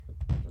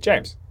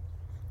James,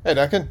 Hey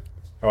Duncan,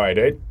 how are you,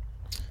 dude?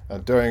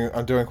 I'm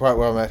doing quite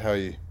well, mate. How are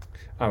you?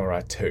 I'm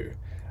alright too.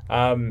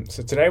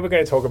 So today we're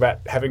going to talk about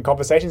having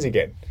conversations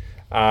again,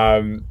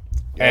 Yay.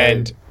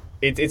 and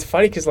it's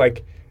funny because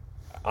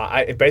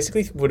I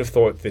basically would have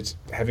thought that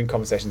having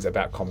conversations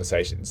about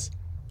conversations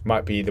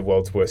might be the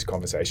world's worst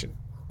conversation,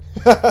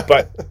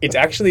 but it's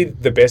actually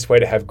the best way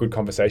to have good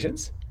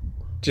conversations.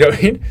 Do you know what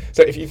I mean?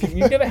 So if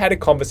you've never had a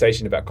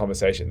conversation about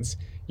conversations,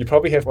 you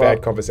probably have Well,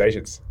 bad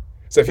conversations.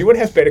 So if you want to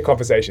have better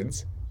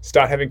conversations,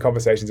 start having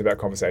conversations about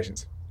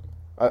conversations.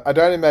 I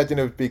don't imagine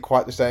it would be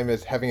quite the same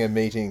as having a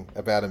meeting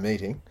about a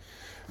meeting.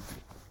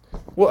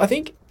 Well, I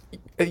think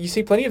you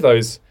see plenty of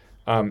those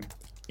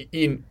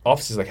in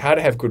offices, like how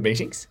to have good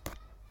meetings.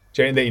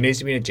 There needs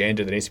to be an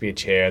agenda, there needs to be a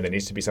chair, there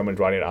needs to be someone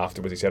writing it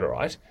afterwards, etc.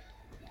 Right?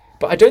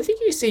 But I don't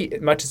think you see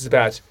much as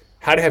about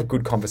how to have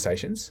good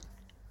conversations.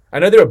 I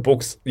know there are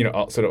books,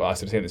 sort of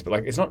asked to say this,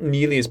 but it's not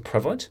nearly as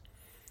prevalent,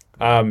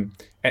 and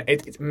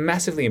it's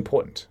massively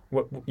important.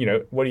 What do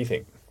you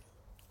think?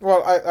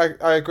 Well,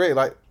 I agree.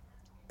 Like,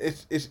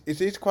 it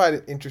is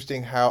quite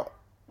interesting how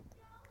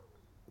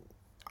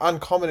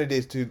uncommon it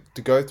is to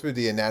go through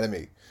the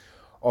anatomy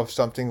of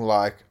something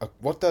like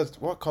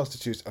what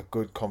constitutes a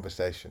good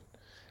conversation.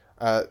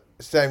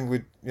 Same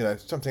with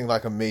something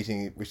like a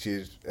meeting, which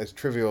is as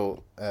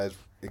trivial as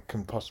it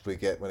can possibly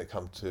get when it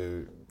comes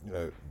to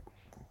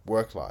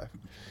work life.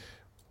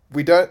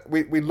 We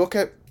look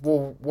at,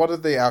 well, what are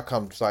the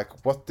outcomes,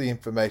 like what the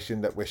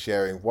information that we're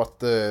sharing, what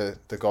the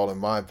goal in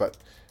mind, but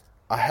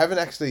I haven't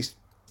actually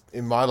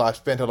in my life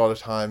spent a lot of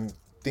time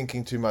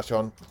thinking too much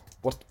on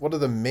what are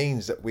the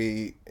means that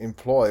we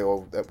employ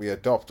or that we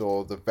adopt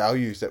or the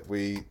values that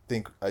we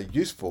think are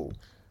useful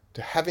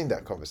to having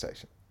that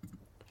conversation.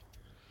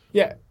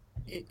 Yeah,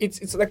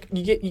 it's like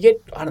you get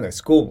I don't know,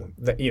 school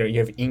that you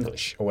have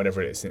English or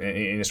whatever it is.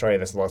 In Australia,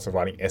 there's lots of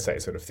writing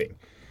essays sort of thing.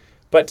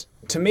 But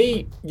to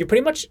me, you're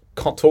pretty much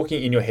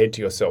talking in your head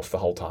to yourself the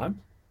whole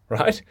time,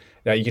 right?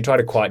 Now, you can try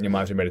to quieten your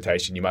mind through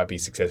meditation. You might be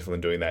successful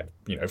in doing that,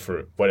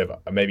 for whatever,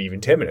 maybe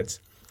even 10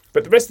 minutes.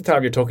 But the rest of the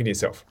time, you're talking to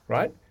yourself,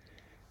 right?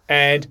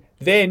 And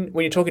then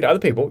when you're talking to other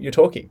people, you're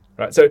talking,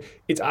 right? So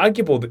it's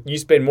arguable that you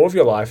spend more of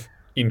your life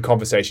in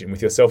conversation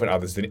with yourself and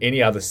others than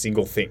any other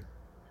single thing,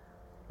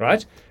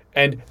 right?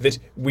 And that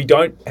we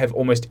don't have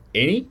almost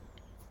any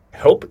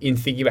help in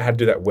thinking about how to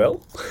do that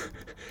well.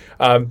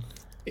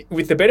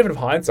 With the benefit of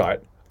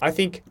hindsight, I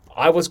think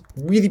I was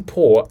really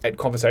poor at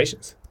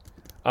conversations.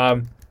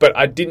 But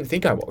I didn't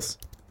think I was.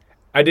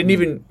 I didn't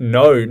even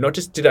know, not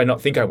just did I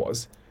not think I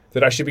was,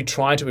 that I should be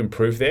trying to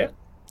improve there,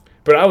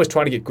 but I was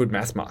trying to get good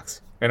maths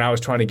marks, and I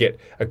was trying to get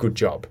a good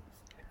job,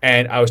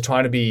 and I was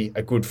trying to be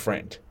a good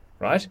friend,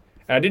 right?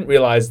 And I didn't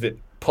realize that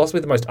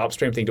possibly the most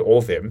upstream thing to all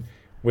of them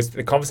was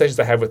the conversations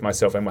I have with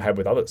myself and I have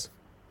with others.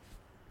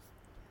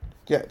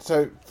 Yeah,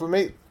 so for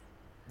me,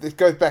 this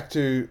goes back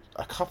to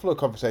a couple of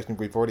conversations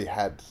we've already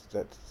had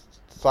that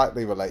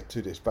slightly relate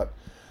to this. But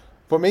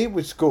for me,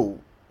 with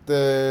school,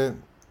 the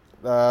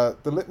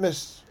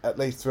litmus, at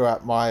least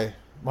throughout my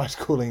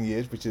schooling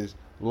years, which is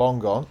long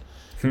gone,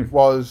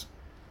 was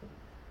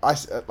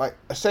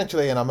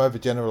essentially, and I'm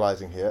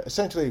overgeneralizing here,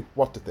 essentially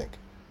what to think,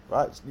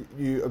 right?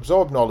 You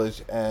absorb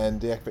knowledge,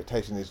 and the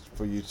expectation is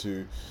for you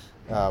to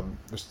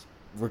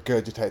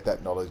regurgitate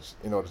that knowledge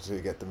in order to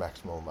get the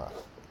maximum mark.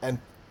 And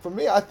for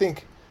me, I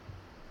think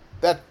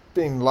that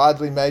being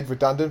largely made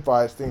redundant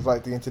by things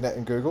like the internet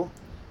and Google,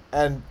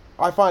 and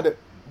I find it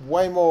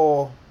way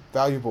more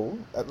valuable.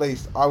 At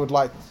least I would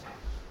like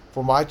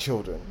for my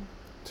children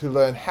to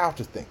learn how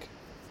to think,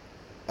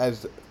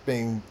 as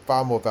being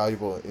far more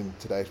valuable in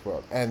today's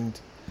world. And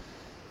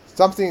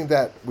something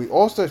that we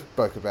also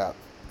spoke about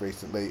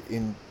recently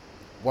in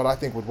what I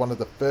think was one of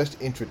the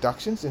first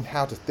introductions in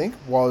how to think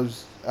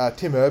was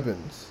Tim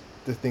Urban's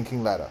The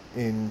Thinking Ladder,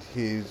 in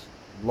his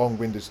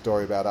long-winded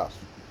story about us,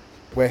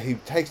 where he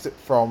takes it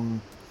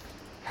from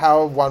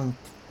how one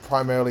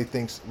primarily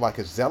thinks like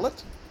a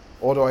zealot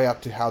all the way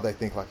up to how they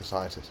think like a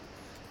scientist.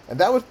 And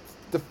that was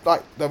the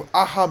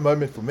aha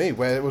moment for me,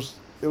 where it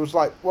was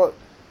like, well,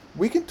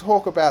 we can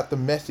talk about the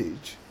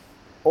message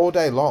all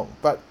day long,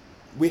 but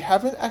we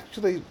haven't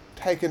actually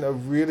taken a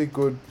really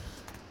good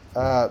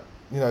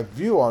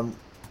view on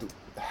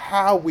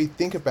how we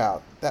think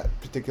about that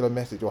particular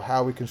message or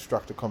how we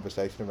construct a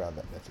conversation around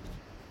that message.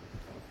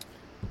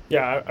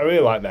 Yeah, I really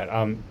like that.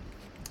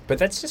 But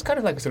that's just kind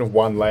of like sort of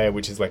one layer,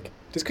 which is like,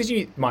 just because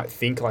you might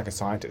think like a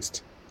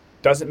scientist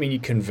doesn't mean you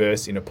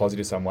converse in a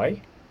positive some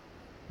way.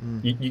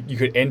 You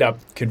could end up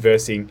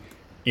conversing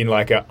in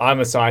like I'm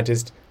a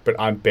scientist, but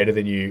I'm better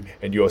than you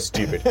and you're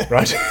stupid,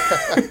 right?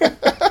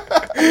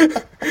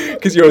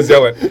 Because you're a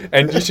zealot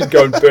and you should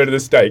go and burn at the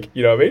stake,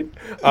 you know what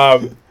I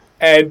mean?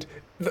 And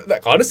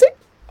honestly,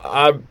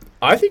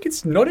 I think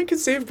it's not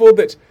inconceivable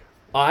that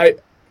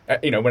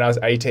when I was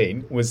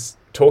 18, was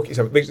talking.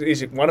 So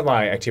one of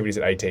my activities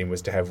at 18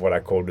 was to have what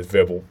I called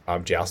verbal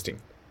jousting.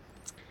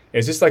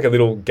 It's just like a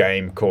little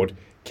game called,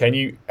 can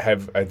you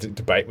have a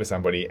debate with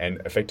somebody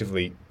and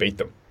effectively beat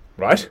them,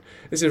 right?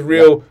 This is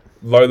real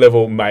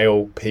low-level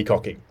male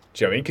peacocking,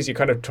 Do you know what I mean? Because you're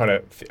kind of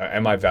trying to,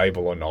 am I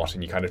valuable or not?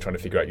 And you're kind of trying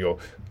to figure out your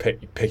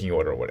pecking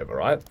order or whatever,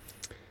 right?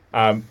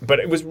 But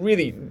it was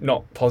really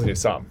not positive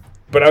sum.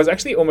 But I was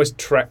actually almost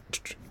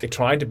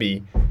trying to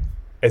be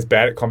as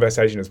bad at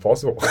conversation as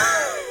possible.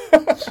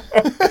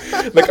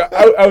 Like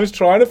I was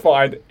trying to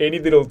find any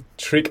little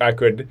trick I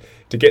could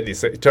to get this.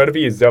 So, trying to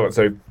be a zealot.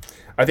 So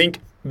I think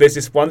there's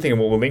this one thing, and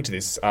we'll link to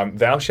this.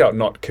 Thou shalt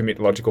not commit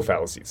logical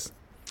fallacies.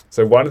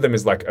 So one of them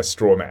is like a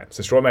straw man.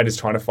 So straw man is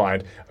trying to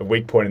find a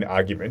weak point in the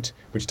argument,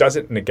 which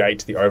doesn't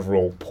negate the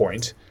overall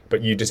point,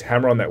 but you just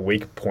hammer on that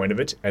weak point of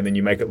it, and then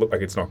you make it look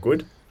like it's not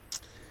good.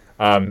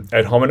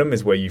 Ad hominem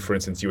is where you, for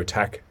instance, you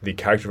attack the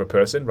character of a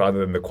person rather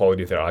than the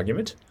quality of their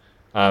argument.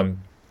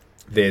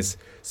 There's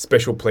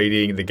special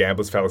pleading, the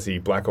gambler's fallacy,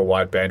 black or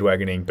white,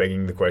 bandwagoning,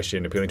 begging the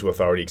question, appealing to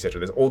authority, etc.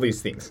 There's all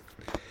these things.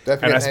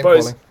 Don't And I forget name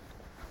suppose, calling.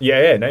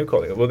 yeah, name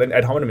calling. Well, then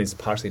ad hominem is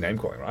partially name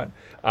calling, right?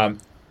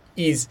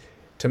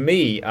 To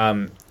me,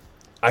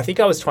 I think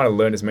I was trying to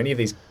learn as many of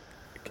these,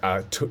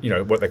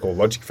 what they call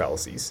logic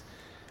fallacies,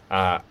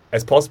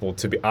 as possible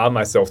to arm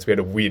myself to be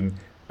able to win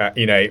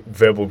in a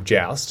verbal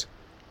joust.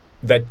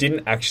 That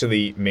didn't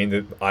actually mean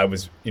that I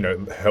was,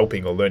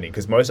 helping or learning,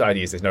 because most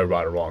ideas, there's no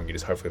right or wrong. You're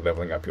just hopefully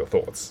leveling up your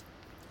thoughts.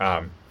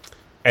 And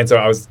so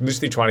I was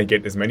literally trying to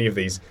get as many of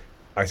these,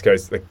 I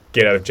suppose, like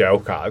get out of jail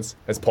cards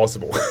as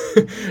possible,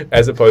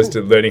 as opposed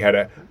to learning how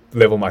to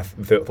level my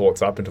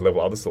thoughts up and to level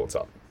others' thoughts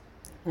up.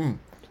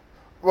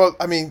 Well,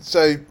 I mean,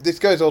 so this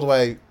goes all the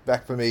way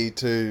back for me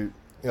to,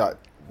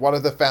 one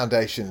of the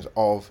foundations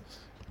of,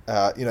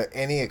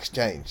 any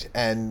exchange.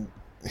 And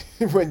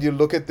when you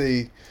look at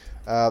the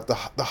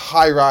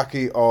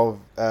hierarchy of,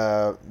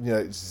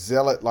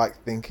 zealot-like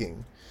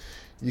thinking,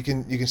 you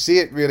can see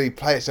it really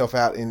play itself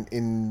out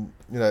in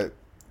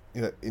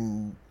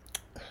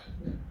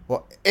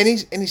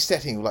any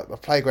setting, like a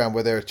playground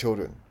where there are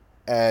children,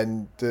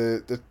 and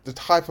the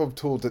type of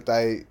tool that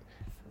they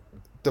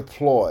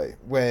deploy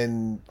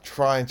when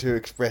trying to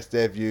express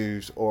their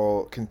views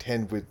or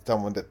contend with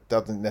someone that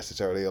doesn't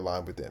necessarily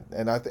align with them.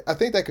 And I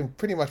think they can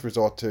pretty much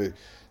resort to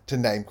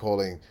name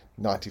calling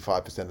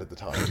 95% of the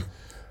time.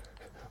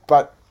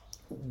 But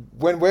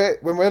when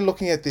we're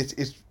looking at this,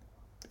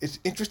 it's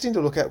interesting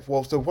to look at,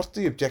 well, so what's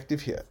the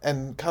objective here?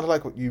 And kind of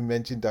like what you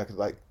mentioned, Duncan,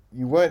 like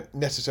you weren't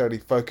necessarily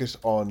focused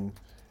on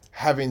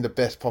having the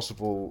best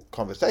possible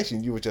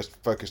conversation. You were just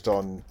focused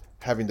on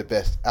having the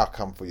best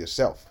outcome for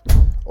yourself,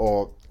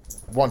 or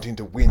wanting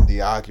to win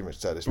the argument,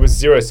 so to It speak. was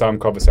zero-sum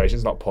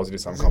conversations, not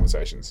positive-sum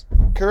conversations.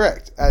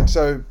 Correct. And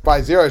so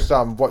by zero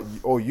sum, what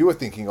all you were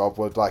thinking of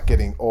was like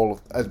getting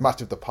as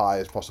much of the pie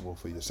as possible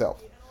for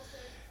yourself.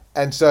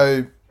 And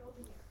so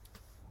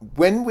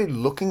when we're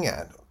looking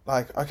at,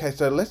 like, okay,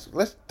 so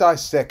let's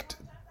dissect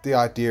the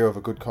idea of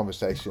a good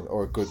conversation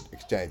or a good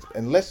exchange,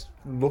 and let's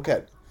look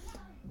at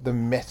the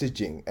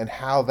messaging and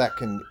how that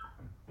can,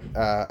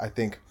 I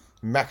think,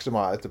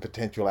 maximize the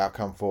potential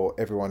outcome for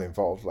everyone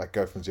involved, like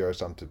go from zero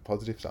sum to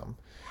positive sum.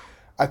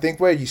 I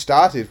think where you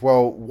start is,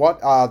 well, what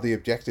are the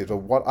objectives or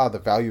what are the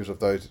values of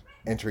those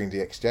entering the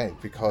exchange?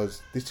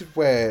 Because this is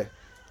where,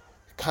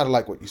 kind of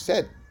like what you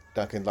said,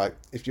 Duncan, like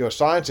if you're a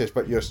scientist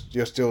but you're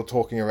still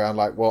talking around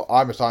like, well,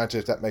 I'm a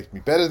scientist, that makes me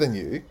better than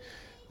you,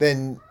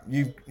 then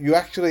you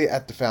actually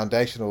at the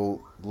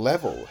foundational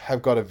level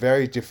have got a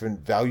very different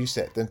value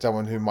set than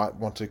someone who might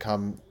want to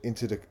come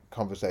into the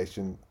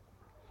conversation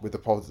with a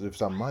positive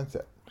sum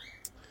mindset.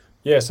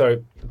 Yeah,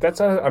 so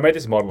I made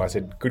this model. I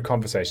said good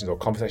conversations or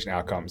conversation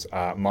outcomes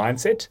are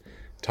mindset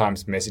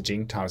times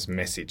messaging times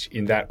message,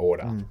 in that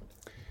order.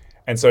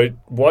 And so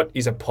what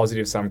is a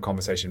positive sum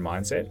conversation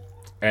mindset?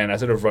 And I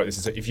sort of wrote this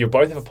as, if you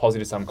both have a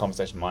positive sum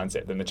conversation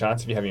mindset, then the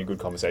chance of you having a good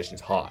conversation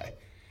is high.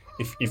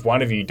 If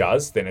one of you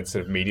does, then it's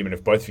sort of medium, and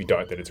if both of you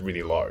don't, then it's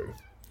really low.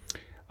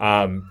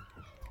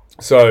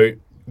 So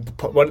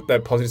what the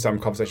positive sum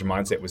conversation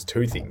mindset was,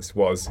 two things,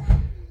 was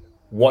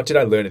what did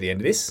I learn at the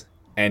end of this?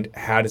 And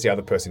how does the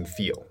other person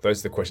feel?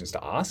 Those are the questions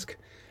to ask.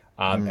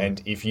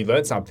 And if you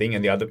learn something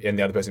and the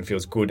other person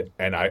feels good,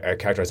 and I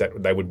characterize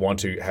that they would want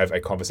to have a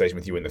conversation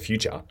with you in the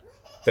future,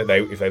 that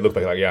if they look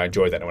back like, yeah, I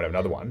enjoyed that and I want to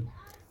have another one,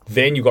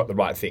 then you got the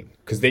right thing.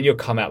 Because then you'll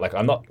come out like,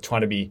 I'm not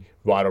trying to be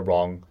right or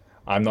wrong.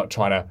 I'm not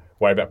trying to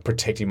worry about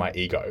protecting my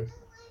ego.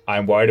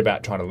 I'm worried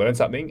about trying to learn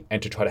something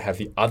and to try to have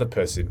the other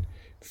person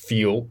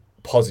feel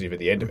positive at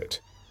the end of it.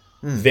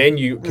 Then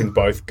you can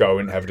both go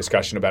and have a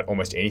discussion about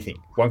almost anything.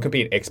 One could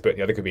be an expert,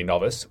 the other could be a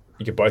novice.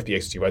 You could both be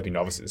experts, you could both be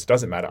novices. It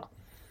doesn't matter.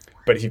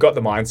 But if you've got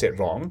the mindset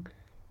wrong,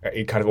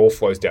 it kind of all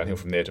flows downhill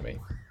from there to me.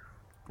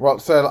 Well,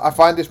 so I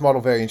find this model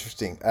very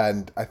interesting,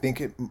 and I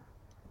think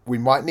we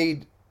might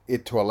need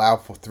it to allow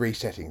for three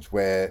settings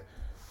where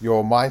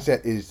your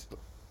mindset is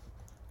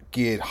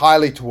geared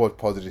highly towards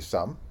positive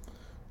sum,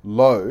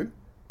 low,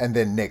 and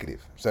then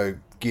negative. So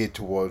geared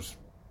towards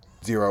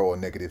zero or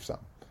negative sum.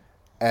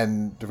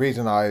 And the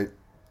reason I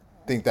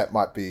think that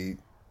might be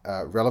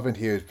relevant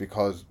here is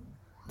because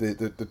the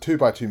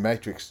 2x2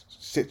 matrix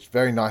sits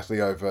very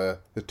nicely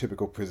over the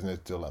typical prisoner's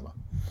dilemma.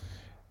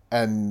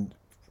 And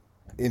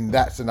in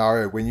that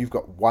scenario, when you've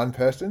got one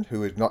person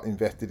who is not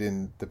invested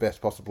in the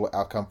best possible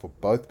outcome for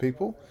both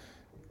people,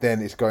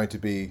 then it's going to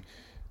be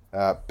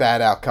a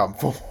bad outcome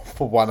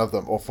for one of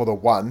them, or for the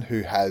one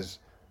who has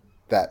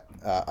that,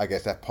 I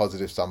guess, that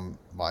positive sum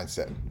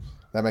mindset.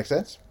 That makes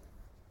sense?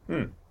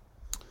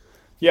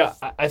 Yeah,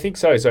 I think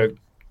so. So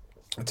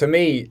to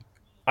me,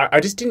 I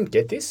just didn't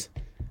get this.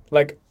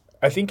 Like,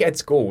 I think at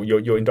school,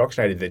 you're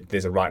indoctrinated that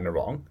there's a right and a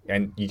wrong,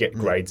 and you get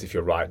grades if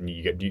you're right, and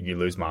you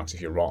lose marks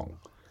if you're wrong.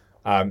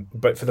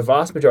 But for the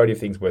vast majority of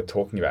things we're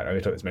talking about, and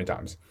we've talked this many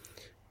times,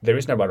 there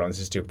is no right or wrong. This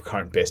is to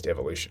current best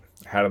evolution.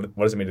 What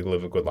does it mean to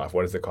live a good life?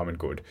 What is the common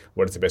good?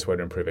 What is the best way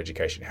to improve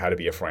education? How to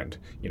be a friend?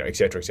 Et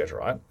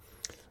cetera,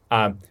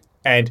 right?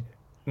 And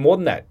more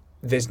than that,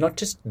 there's not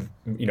just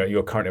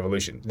your current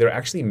evolution. There are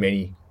actually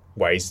many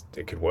ways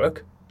it could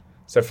work.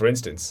 So, for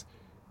instance,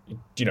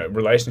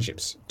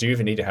 relationships. Do you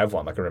even need to have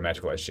one, like a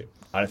romantic relationship?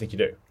 I don't think you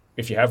do.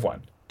 If you have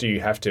one, do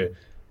you have to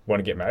want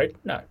to get married?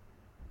 No.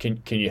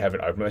 Can you have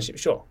an open relationship?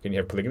 Sure. Can you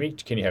have polygamy?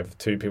 Can you have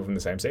two people from the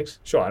same sex?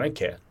 Sure. I don't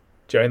care.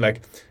 Do you know what I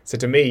mean? So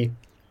to me,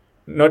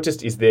 not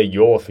just is there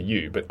your for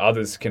you, but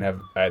others can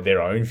have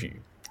their own view.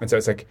 And so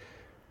it's like,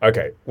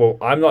 okay, well,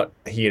 I'm not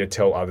here to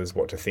tell others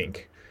what to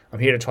think. I'm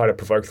here to try to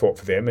provoke thought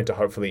for them and to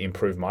hopefully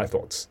improve my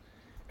thoughts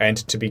and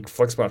to be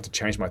flexible enough to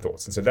change my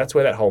thoughts. And so that's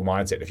where that whole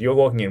mindset, if you're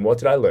walking in, what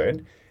did I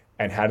learn?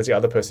 And how does the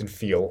other person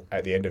feel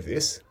at the end of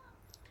this?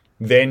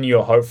 Then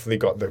you're hopefully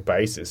got the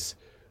basis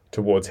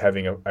towards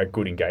having a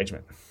good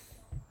engagement.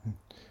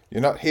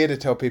 You're not here to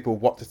tell people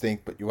what to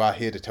think, but you are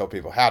here to tell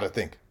people how to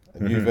think.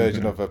 A new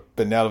version of a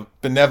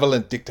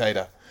benevolent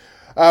dictator.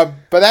 But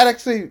that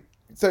actually,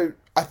 so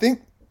I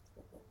think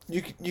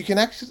you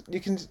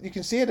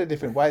can see it a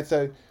different way.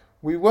 So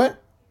we weren't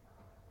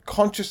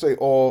consciously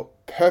or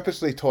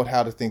purposely taught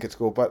how to think at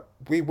school, but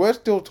we were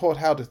still taught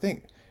how to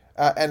think,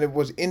 and it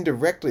was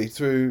indirectly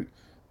through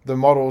the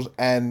models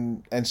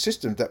and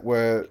systems that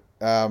were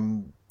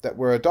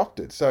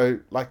adopted. So,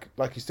 like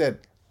you said,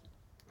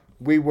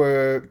 we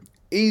were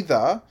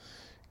either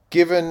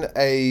given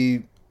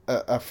a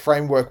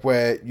framework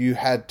where you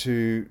had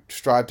to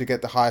strive to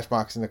get the highest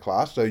marks in the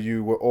class, so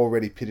you were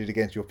already pitted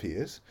against your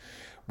peers.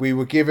 We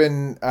were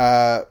given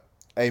a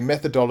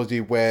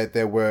methodology where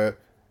there were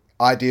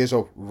ideas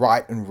of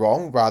right and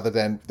wrong rather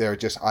than there are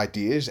just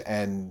ideas,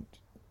 and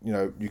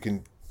you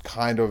can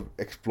kind of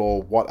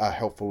explore what are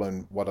helpful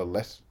and what are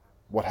less,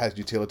 what has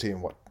utility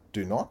and what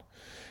do not.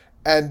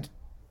 And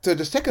so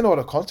the second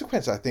order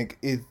consequence, I think,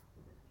 is,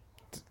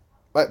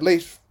 at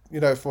least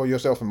for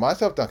yourself and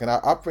myself, Duncan,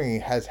 our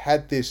upbringing has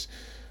had this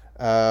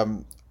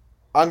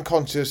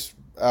unconscious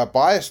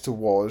bias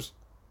towards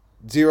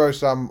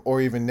zero-sum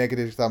or even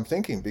negative-sum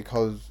thinking,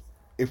 because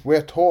if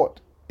we're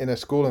taught in a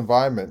school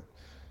environment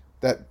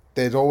that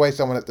there's always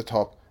someone at the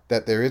top,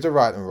 that there is a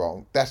right and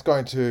wrong, that's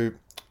going to,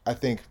 I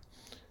think,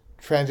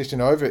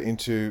 transition over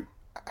into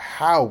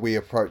how we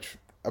approach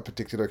a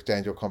particular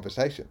exchange or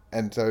conversation.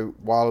 And so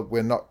while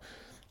we're not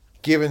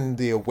given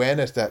the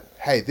awareness that,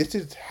 hey, this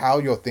is how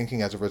you're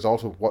thinking as a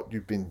result of what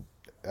you've been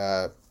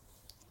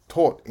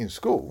taught in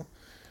school,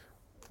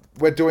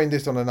 we're doing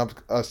this on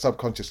a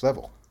subconscious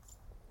level.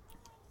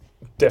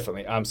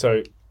 Definitely.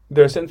 So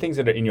there are certain things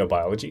that are in your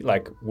biology,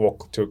 like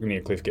walk near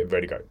a cliff, get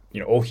vertigo.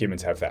 All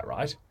humans have that,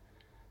 right?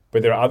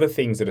 But there are other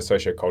things that are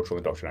sociocultural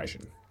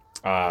indoctrination.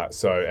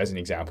 So as an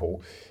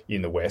example,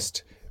 in the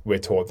West, we're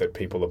taught that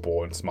people are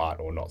born smart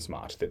or not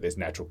smart, that there's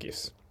natural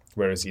gifts.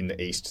 Whereas in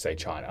the East, say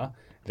China,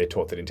 they're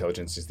taught that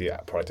intelligence is the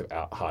product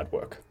of hard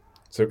work.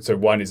 So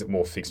one is a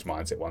more fixed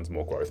mindset, one's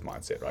more growth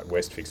mindset, right?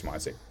 West fixed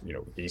mindset,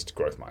 East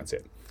growth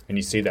mindset. And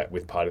you see that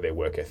with part of their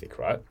work ethic,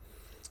 right?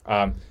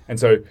 And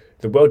so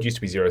the world used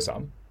to be zero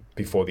sum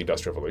before the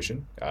Industrial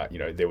Revolution.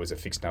 There was a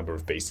fixed number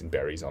of beasts and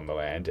berries on the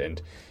land,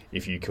 and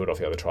if you killed off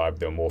the other tribe,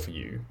 there were more for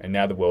you. And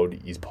now the world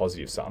is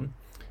positive sum.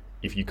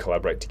 If you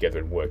collaborate together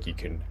and work, you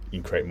can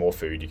create more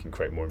food, you can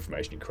create more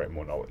information, you can create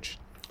more knowledge.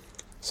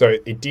 So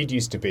it did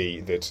used to be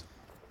that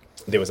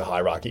there was a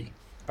hierarchy,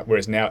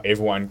 whereas now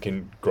everyone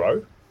can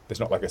grow. There's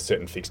not like a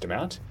certain fixed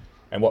amount.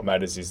 And what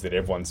matters is that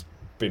everyone's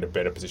in a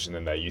better position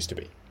than they used to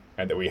be,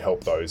 and that we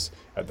help those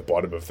at the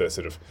bottom of the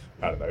sort of,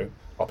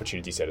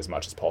 opportunity set as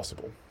much as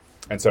possible.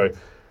 And so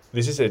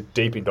this is a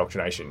deep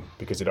indoctrination,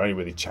 because it only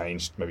really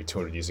changed maybe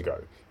 200 years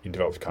ago in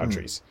developed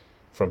countries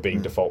from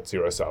being default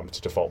zero sum to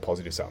default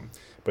positive sum.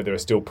 But there are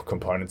still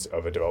components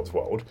of a developed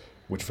world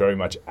which very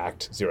much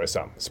act zero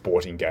sum.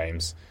 Sporting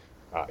games,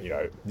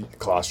 the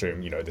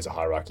classroom, there's a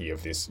hierarchy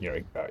of this,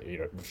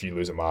 if you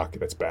lose a mark,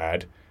 that's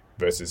bad,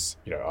 versus,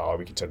 we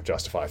can sort of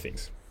justify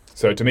things.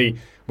 So to me,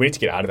 we need to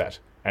get out of that.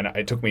 And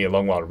it took me a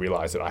long while to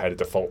realize that I had a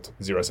default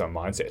zero sum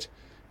mindset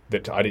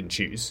that I didn't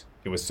choose.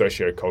 It was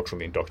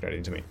socio-culturally indoctrinated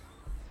into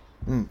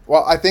me.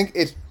 Well, I think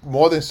it's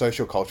more than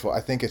social-cultural. I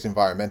think it's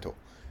environmental.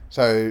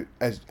 So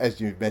as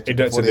you mentioned,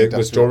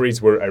 the stories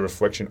were a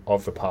reflection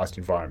of the past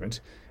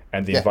environment,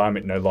 and the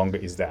environment no longer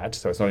is that.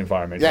 So it's not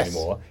environmental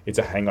anymore. It's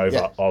a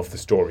hangover of the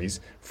stories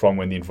from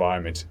when the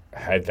environment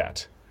had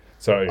that.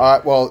 So all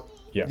right, well,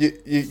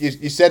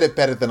 you said it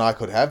better than I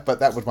could have, but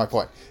that was my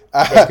point.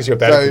 Because you're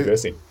bad at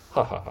conversing.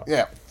 Ha ha ha.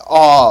 Yeah.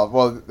 Oh,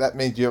 well, that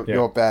means Yeah.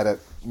 you're bad at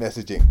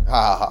messaging.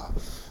 Ha ha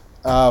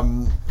ha.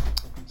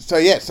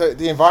 So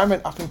the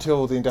environment up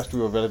until the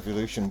Industrial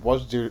Revolution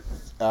was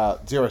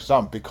zero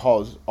sum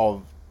because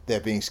of there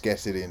being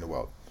scarcity in the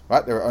world.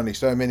 Right? There were only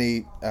so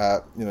many.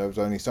 There was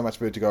only so much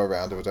food to go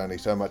around. There was only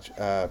so much.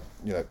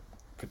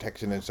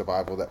 Protection and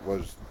survival that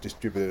was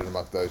distributed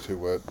among those who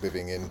were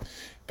living in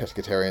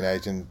pescatarian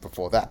age and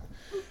before that.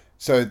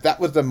 So that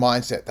was the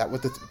mindset. That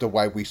was the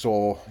way we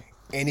saw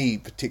any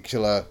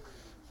particular,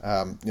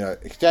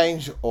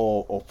 exchange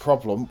or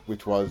problem,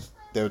 which was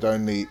there was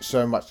only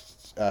so much,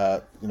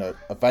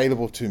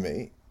 available to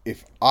me.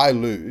 If I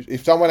lose,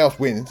 if someone else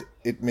wins,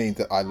 it means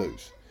that I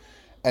lose.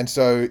 And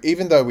so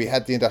even though we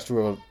had the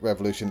Industrial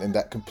Revolution and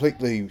that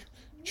completely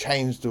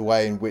changed the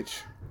way in which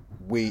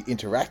we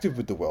interacted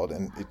with the world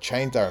and it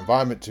changed our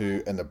environment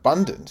to an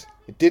abundance,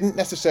 it didn't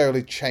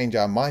necessarily change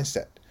our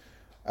mindset.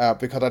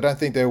 Because I don't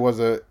think there was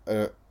a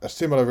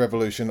similar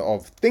revolution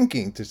of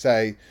thinking to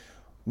say,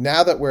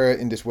 now that we're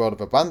in this world of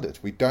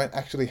abundance, we don't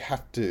actually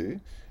have to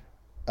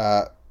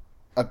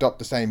adopt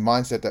the same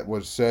mindset that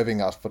was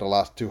serving us for the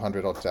last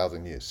 200 odd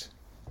thousand years.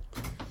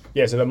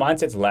 Yeah, so the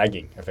mindset's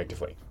lagging,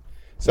 effectively.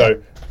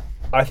 So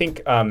I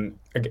think,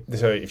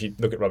 so if you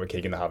look at Robert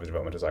Keegan, the Harvard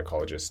developmental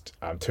psychologist,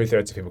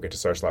 2/3 of people get to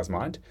socialize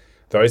mind.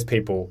 Those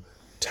people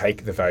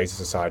take the values of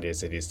society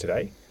as it is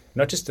today.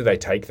 Not just do they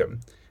take them,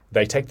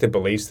 they take the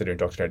beliefs that are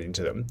indoctrinated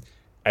into them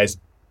as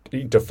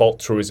default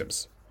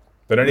truisms.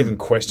 They don't even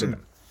question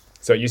them.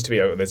 So it used to be,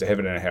 there's a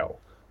heaven and a hell.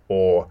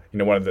 Or,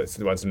 one of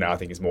the ones now I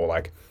think is more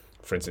like,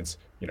 for instance,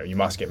 you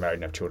must get married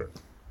and have children.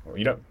 Or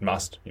you don't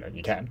must,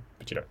 you can,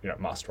 but you don't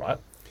must, right?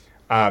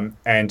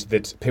 And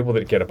that people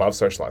that get above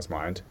socialized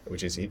mind,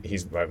 which is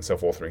he's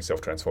self-authoring,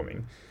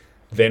 self-transforming,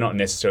 they're not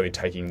necessarily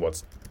taking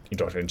what's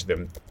indoctrinated into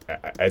them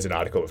as an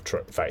article of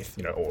faith,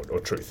 or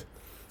truth.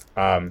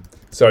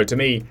 So to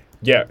me,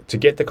 to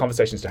get the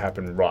conversations to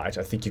happen right,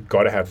 I think you've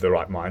got to have the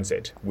right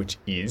mindset, which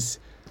is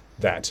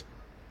that,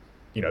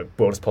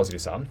 world is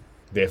positive sum.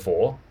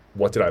 Therefore,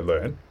 what did I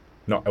learn?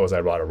 Not was I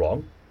right or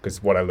wrong,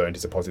 because what I learned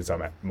is a positive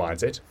sum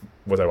mindset.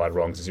 Was I right or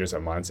wrong is a zero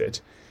sum mindset.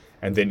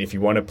 And then if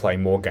you want to play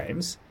more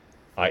games,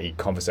 i.e.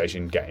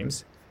 conversation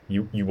games,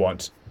 you want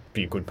to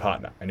be a good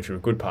partner. And if you're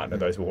a good partner,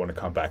 those will want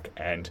to come back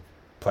and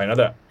play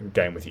another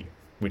game with you,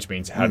 which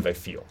means how do they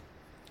feel?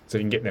 So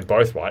you can get them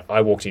both right.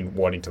 I walked in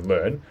wanting to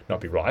learn, not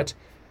be right.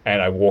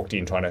 And I walked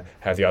in trying to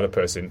have the other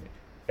person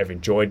have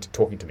enjoyed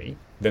talking to me,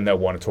 then they'll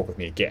want to talk with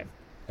me again.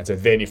 And so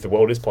then if the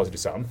world is positive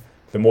sum,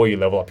 the more you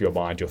level up your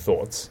mind, your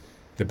thoughts,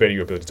 the better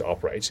your ability to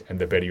operate and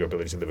the better your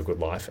ability to live a good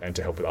life and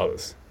to help with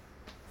others.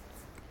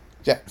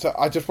 Yeah, so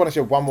I just want to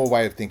share one more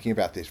way of thinking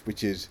about this,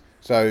 which is,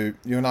 so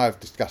you and I have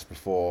discussed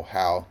before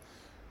how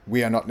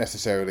we are not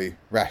necessarily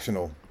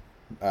rational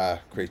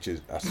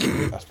creatures,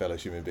 us fellow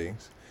human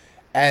beings.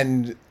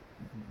 And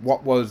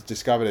what was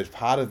discovered as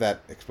part of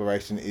that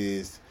exploration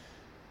is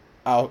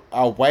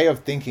our way of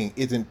thinking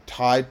isn't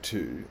tied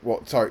to,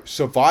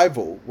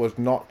 survival was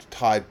not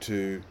tied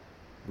to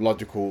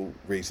logical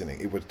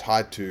reasoning. It was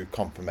tied to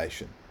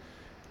confirmation.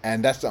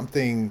 And that's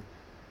something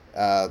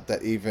that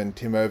even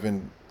Tim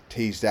Urban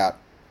teased out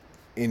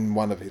in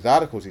one of his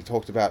articles. He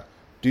talked about,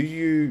 do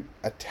you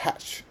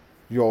attach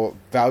your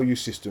value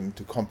system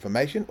to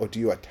confirmation or do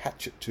you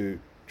attach it to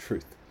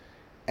truth?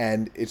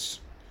 And it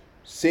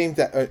seems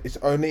that it's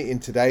only in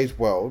today's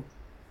world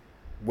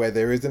where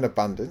there is an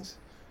abundance,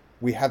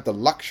 we have the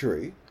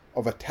luxury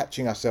of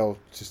attaching ourselves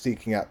to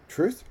seeking out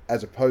truth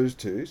as opposed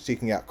to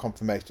seeking out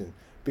confirmation,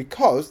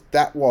 because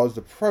that was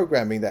the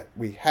programming that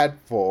we had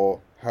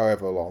for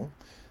however long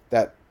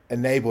that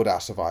enabled our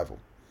survival.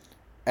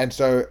 And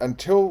so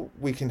until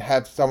we can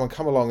have someone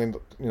come along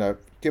and,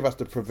 give us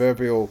the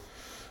proverbial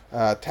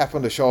tap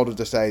on the shoulder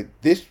to say,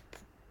 this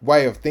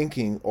way of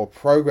thinking or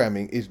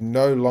programming is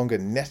no longer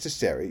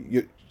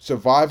necessary.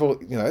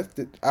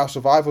 Our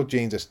survival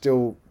genes are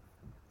still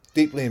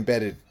deeply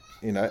embedded,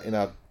 in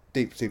our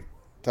deep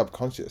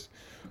subconscious,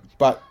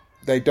 but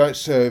they don't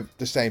serve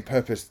the same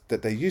purpose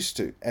that they used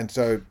to. And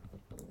so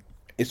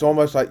it's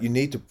almost like you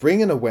need to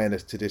bring an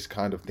awareness to this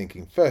kind of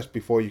thinking first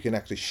before you can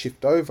actually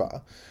shift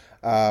over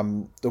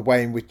the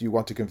way in which you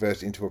want to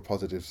convert into a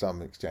positive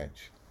sum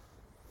exchange.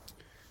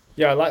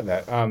 Yeah, I like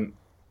that.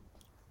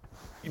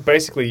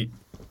 Basically,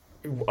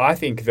 I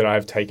think that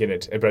I've taken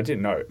it, but I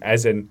didn't know,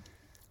 as an,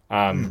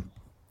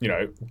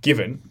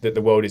 given that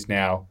the world is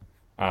now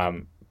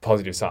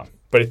positive sum.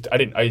 But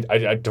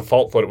I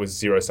default thought it was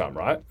zero sum,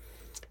 right?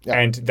 Yeah.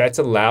 And that's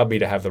allowed me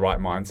to have the right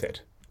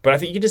mindset. But I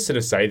think you can just sort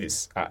of say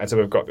this, and so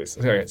we've got this.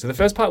 Okay, so the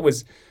first part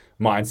was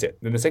mindset.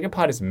 Then the second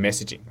part is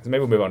messaging. So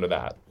maybe we'll move on to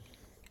that.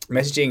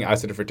 Messaging, I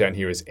sort of wrote down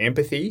here, is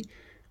empathy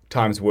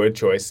times word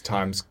choice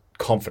times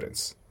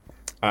confidence.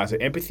 So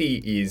empathy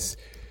is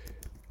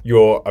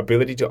your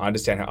ability to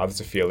understand how others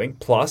are feeling,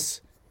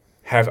 plus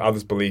have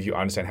others believe you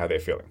understand how they're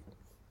feeling.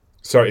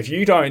 So if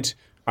you don't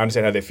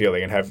understand how they're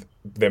feeling and have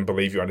them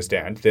believe you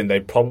understand, then they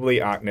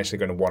probably aren't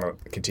necessarily going to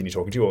want to continue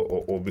talking to you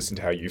or listen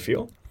to how you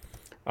feel.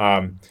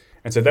 And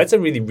so that's a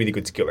really, really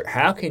good skill. Like,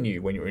 how can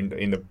you, when you're in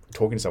the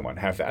talking to someone,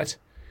 have that?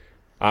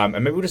 And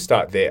maybe we'll just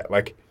start there.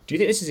 Like, do you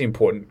think this is an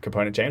important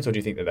component, James, or do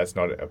you think that that's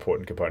not an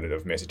important component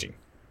of messaging?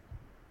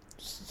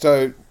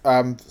 So,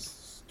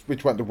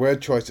 which one? The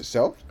word choice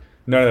itself?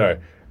 No.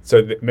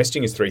 So the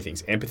messaging is three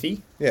things: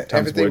 empathy, Yeah,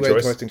 times empathy,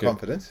 word choice, and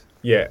confidence.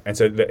 Yeah, and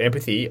so the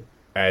empathy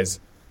as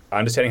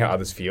understanding how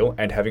others feel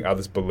and having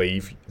others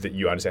believe that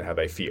you understand how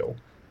they feel.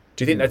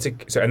 Do you think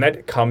that's and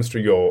that comes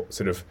through your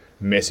sort of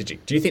messaging?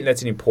 Do you think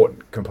that's an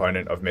important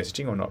component of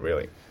messaging or not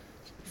really?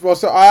 Well,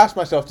 so I asked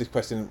myself this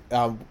question: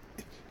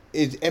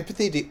 is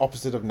empathy the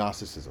opposite of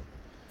narcissism?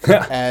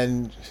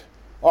 And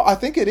I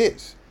think it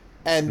is.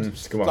 And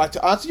like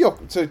to answer your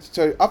so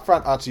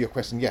upfront answer your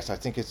question, yes, I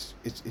think it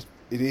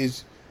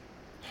is.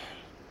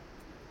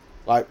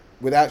 Like,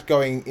 without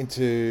going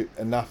into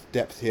enough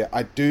depth here,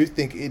 I do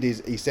think it is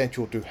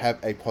essential to have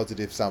a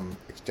positive sum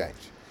exchange.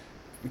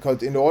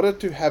 Because in order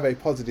to have a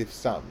positive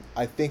sum,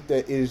 I think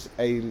there is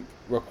a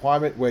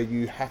requirement where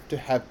you have to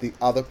have the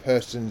other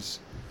person's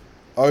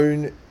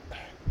own,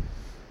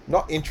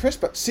 not interest,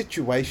 but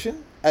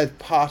situation as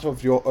part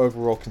of your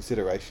overall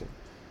consideration.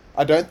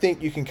 I don't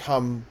think you can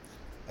come,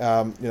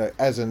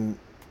 as a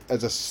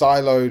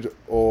siloed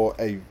or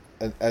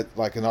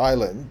like an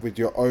island with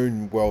your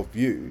own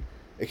worldview,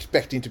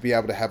 expecting to be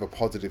able to have a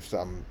positive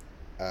sum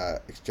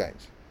exchange.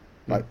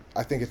 Like,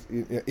 I think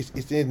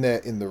it's in there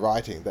in the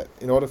writing that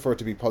in order for it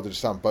to be positive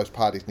sum, both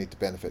parties need to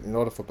benefit. In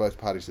order for both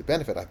parties to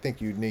benefit, I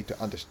think you need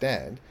to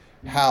understand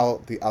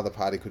how the other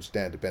party could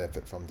stand to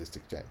benefit from this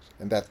exchange,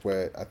 and that's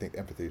where I think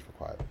empathy is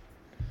required.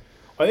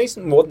 I think it's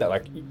more than that.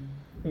 Like,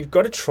 you've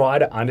got to try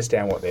to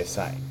understand what they're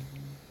saying,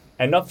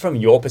 and not from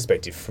your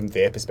perspective, from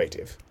their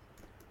perspective,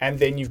 and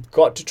then you've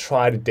got to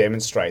try to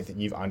demonstrate that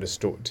you've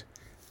understood.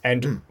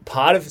 And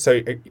part of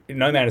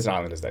no man is an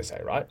island, as they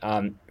say, right?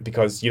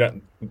 Because you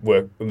don't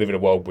live in a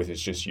world with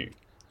it's just you.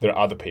 There are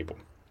other people.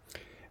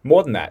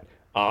 More than that,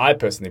 I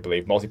personally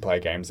believe multiplayer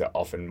games are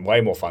often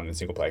way more fun than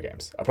single player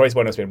games. I probably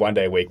want to spend one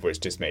day a week where it's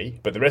just me,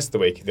 but the rest of the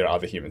week there are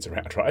other humans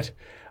around, right?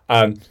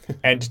 And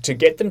to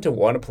get them to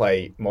want to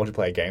play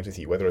multiplayer games with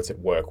you, whether it's at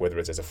work, whether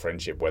it's as a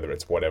friendship, whether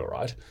it's whatever,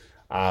 right?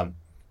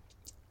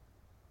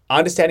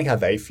 Understanding how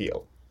they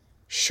feel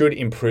should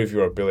improve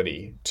your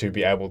ability to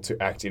be able to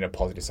act in a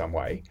positive some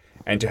way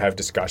and to have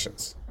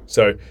discussions.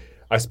 So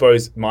I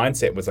suppose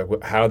mindset was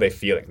like, how are they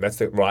feeling? That's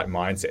the right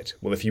mindset.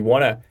 Well, if you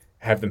want to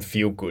have them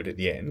feel good at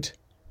the end,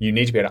 you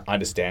need to be able to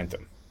understand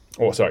them.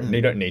 Or sorry,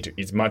 you don't need to.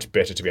 It's much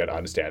better to be able to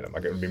understand them.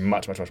 Like, it would be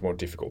much, much, much more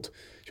difficult to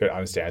be able to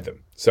understand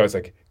them. So it's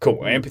like,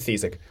 cool. Empathy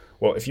is like,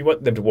 well, if you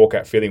want them to walk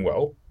out feeling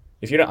well,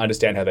 if you don't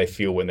understand how they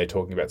feel when they're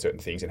talking about certain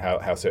things and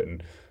how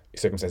certain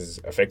circumstances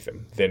affect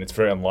them, then it's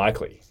very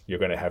unlikely you're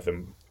going to have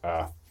them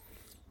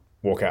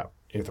walk out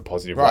in a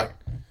positive way.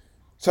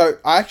 So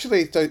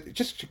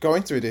just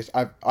going through this,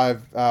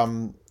 I've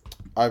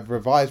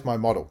revised my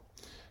model.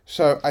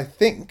 So I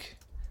think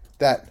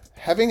that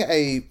having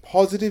a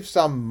positive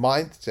sum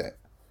mindset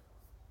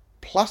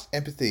plus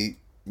empathy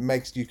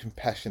makes you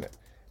compassionate.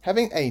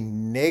 Having a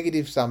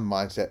negative sum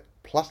mindset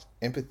plus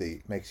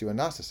empathy makes you a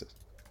narcissist.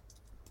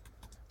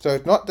 So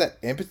it's not that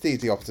empathy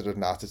is the opposite of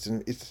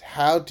narcissism, it's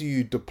how do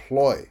you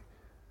deploy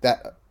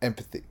that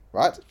empathy,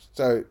 right?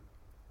 So,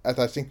 as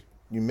I think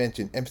you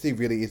mentioned, empathy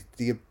really is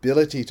the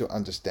ability to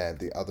understand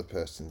the other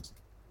person's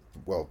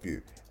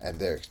worldview and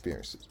their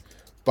experiences.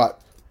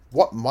 But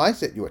what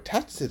mindset you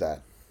attach to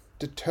that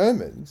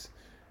determines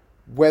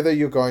whether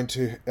you're going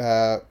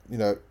to,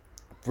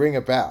 bring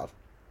about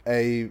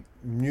a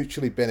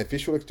mutually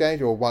beneficial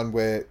exchange or one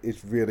where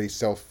it's really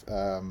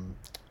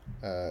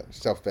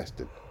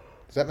self-vested.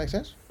 Does that make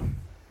sense?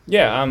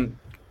 Yeah,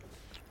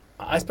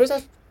 I suppose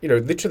that's,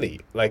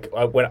 literally, like,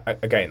 when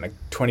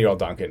 20-year-old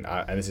Duncan,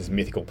 and this is a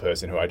mythical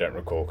person who I don't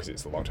recall because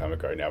it's a long time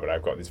ago now, but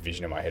I've got this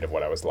vision in my head of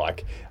what I was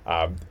like,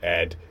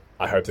 and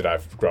I hope that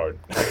I've grown.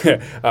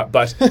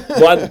 But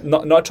one,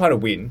 not trying to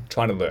win,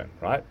 trying to learn,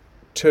 right?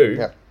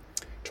 Two,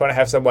 trying to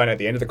have someone at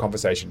the end of the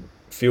conversation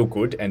feel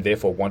good and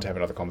therefore want to have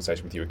another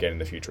conversation with you again in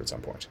the future at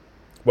some point.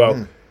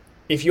 Well,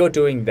 if you're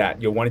doing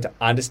that, you're wanting to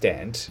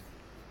understand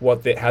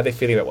how they're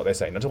feeling about what they're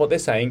saying, not what they're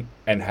saying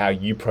and how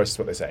you process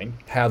what they're saying,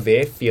 how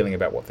they're feeling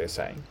about what they're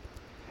saying,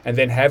 and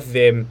then have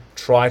them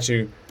try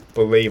to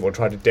believe or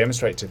try to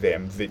demonstrate to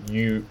them that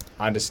you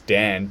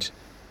understand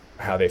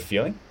how they're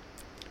feeling.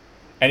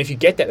 And if you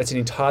get that, that's an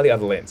entirely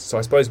other lens. So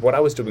I suppose what I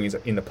was doing is,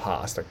 in the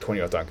past, like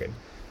 20-year-old Duncan,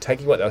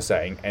 taking what they were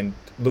saying and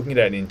looking at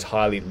it in an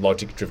entirely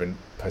logic-driven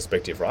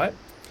perspective, right?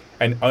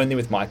 And only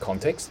with my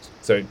context.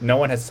 So no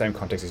one has the same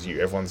context as you.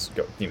 Everyone's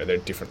got, their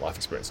different life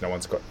experience. No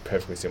one's got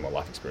perfectly similar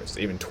life experiences,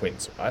 even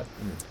twins, right?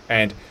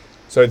 And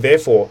so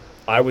therefore,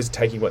 I was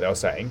taking what they were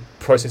saying,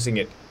 processing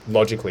it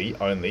logically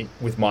only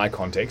with my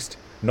context,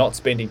 not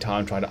spending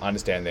time trying to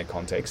understand their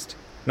context,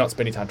 not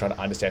spending time trying to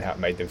understand how it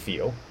made them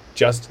feel,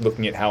 just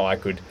looking at how I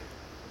could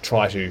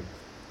try to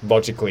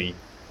logically,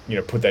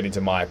 put that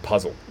into my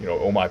puzzle,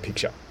 or my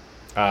picture.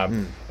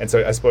 And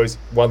so I suppose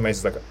one lens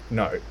is like,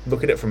 no,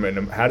 look at it from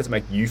how does it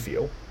make you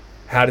feel?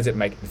 How does it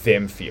make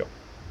them feel?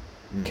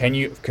 Can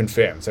you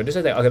confirm? So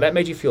just say, okay, that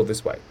made you feel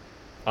this way.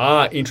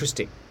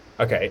 Interesting.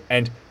 Okay,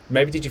 and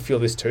maybe did you feel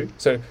this too?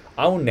 So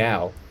I will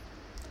now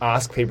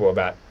ask people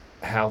about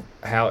how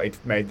it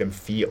made them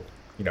feel.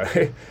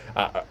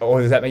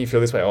 Or does that make you feel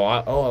this way?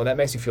 Or that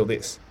makes you feel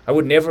this. I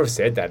would never have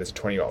said that as a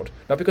 20-year-old.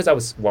 Not because I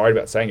was worried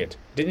about saying it.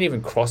 It didn't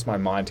even cross my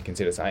mind to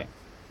consider saying.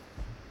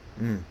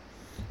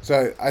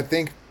 So I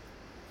think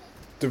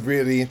the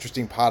really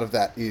interesting part of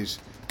that is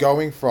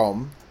going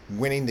from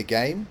winning the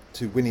game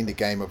to winning the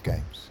game of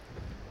games.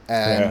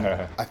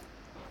 And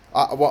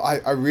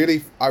I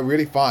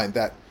really find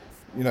that,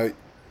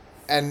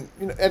 and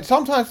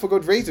sometimes for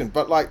good reason,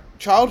 but like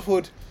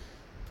childhood,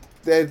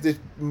 there's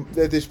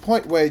this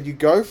point where you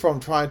go from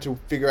trying to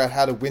figure out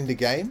how to win the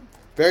game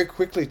very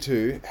quickly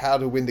to how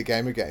to win the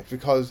game of games,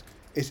 because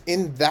it's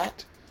in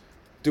that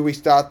do we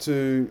start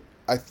to,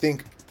 I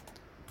think,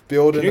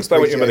 build. Can you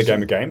explain what you mean by the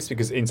game of games?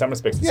 Because in some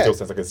respects it still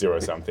sounds like a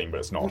zero-sum thing, but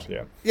it's not.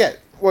 Yeah.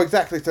 Well,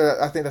 exactly. So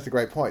I think that's a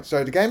great point.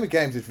 So the game of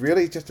games is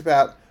really just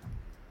about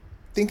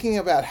thinking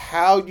about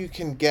how you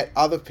can get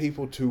other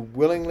people to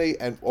willingly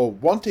or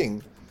want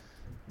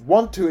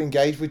to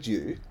engage with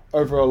you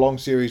over a long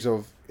series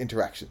of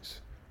interactions,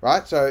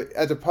 right? So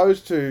as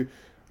opposed to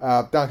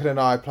Duncan and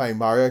I playing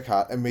Mario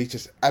Kart and me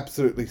just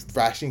absolutely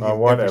thrashing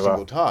him every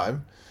single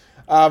time,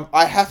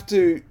 I have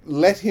to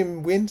let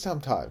him win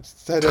sometimes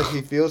so that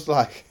he feels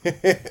like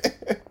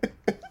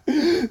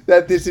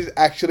that this is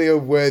actually a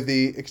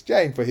worthy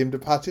exchange for him to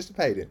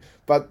participate in.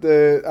 But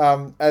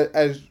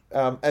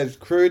as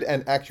crude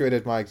and accurate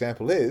as my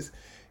example is,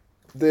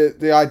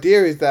 the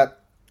idea is that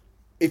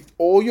if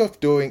all you're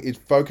doing is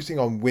focusing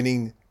on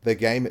winning the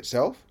game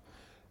itself,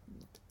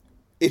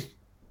 it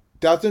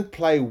doesn't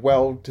play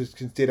well to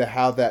consider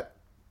how that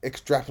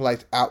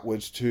extrapolates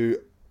outwards to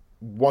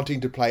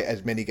wanting to play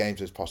as many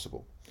games as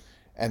possible.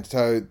 And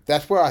so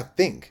that's where I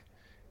think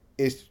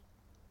it's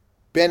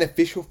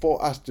beneficial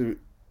for us to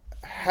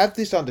have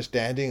this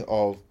understanding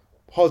of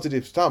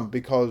positive sum,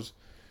 because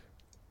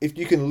if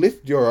you can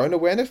lift your own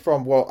awareness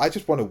from, well, I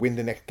just want to win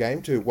the next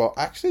game, to, well,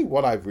 actually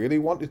what I really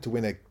want is to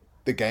win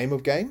the game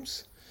of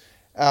games,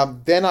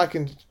 then I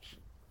can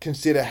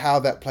consider how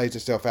that plays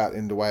itself out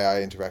in the way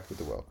I interact with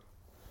the world.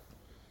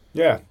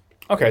 Yeah.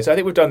 Okay, so I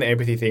think we've done the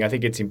empathy thing. I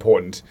think it's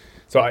important.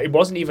 So it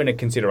wasn't even a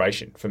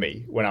consideration for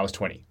me when I was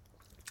 20.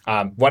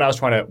 When I was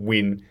trying to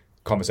win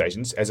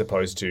conversations as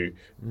opposed to,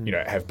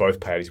 have both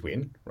parties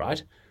win,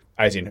 right?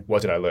 As in,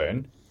 what did I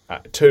learn?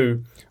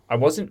 2, I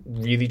wasn't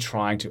really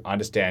trying to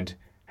understand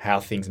how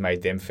things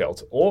made them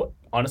felt, or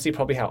honestly,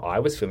 probably how I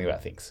was feeling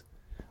about things.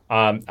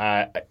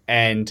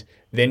 And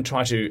then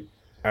try to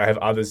have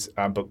others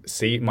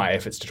see my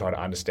efforts to try to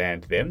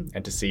understand them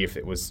and to see if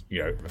it was,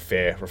 a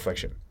fair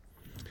reflection.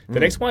 The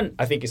next one,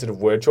 I think, is sort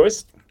of word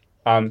choice.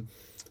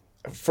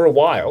 For a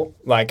while,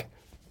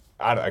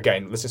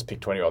 again, let's just pick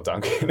 20-year-old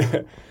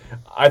Duncan.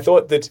 I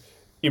thought that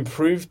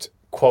improved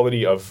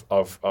quality of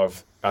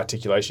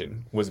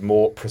articulation was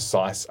more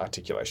precise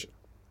articulation.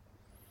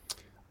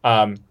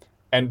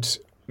 And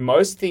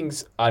most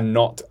things are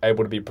not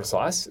able to be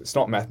precise. It's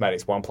not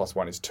mathematics, 1 +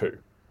 1 is 2.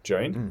 Do you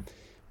know what I mean?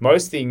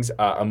 Most things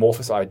are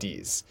amorphous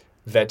ideas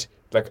that,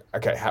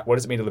 what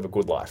does it mean to live a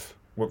good life?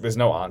 Well, there's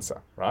no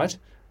answer, right?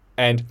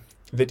 And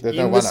that there's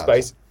in the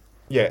space...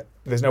 Yeah,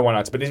 there's no one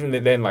answer, but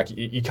even then,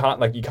 you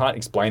can't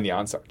explain the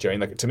answer. Do you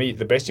know? To me,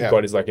 the best you've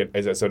got is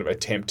is a sort of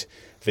attempt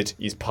that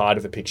is part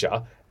of the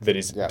picture that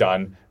is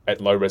done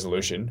at low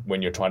resolution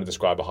when you're trying to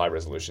describe a high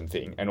resolution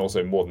thing, and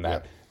also more than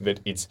that,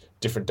 that it's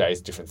different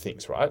days, different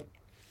things, right?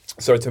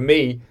 So to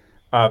me,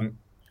 I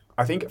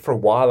think for a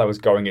while I was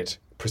going at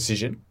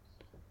precision,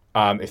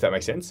 if that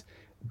makes sense,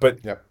 but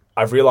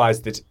I've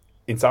realized that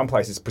in some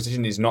places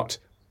precision is not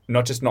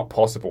just not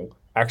possible,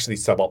 actually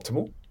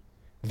suboptimal.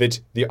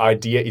 That the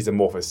idea is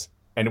amorphous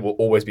and it will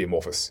always be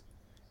amorphous.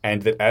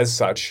 And that as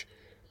such,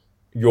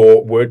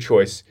 your word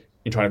choice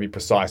in trying to be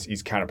precise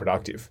is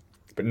counterproductive.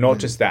 But not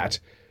just that,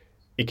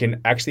 it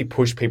can actually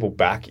push people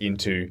back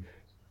into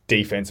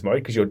defense mode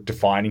because you're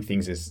defining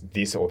things as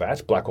this or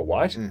that, black or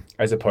white,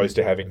 as opposed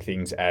to having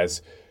things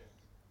as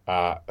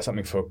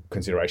something for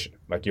consideration.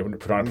 Like you're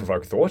trying to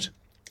provoke thought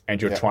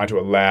and you're trying to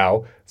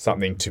allow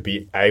something to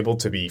be able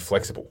to be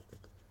flexible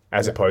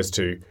as opposed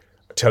to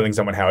telling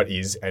someone how it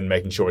is and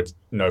making sure it's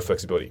no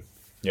flexibility.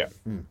 Yeah.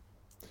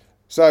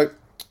 So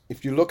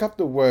if you look up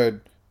the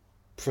word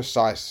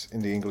precise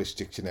in the English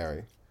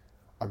dictionary,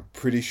 I'm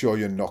pretty sure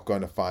you're not going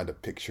to find a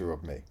picture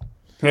of me.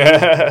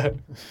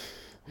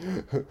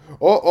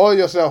 or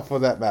yourself for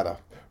that matter.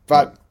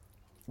 But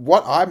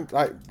what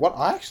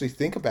I actually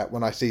think about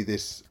when I see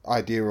this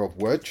idea of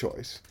word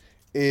choice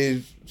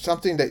is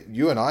something that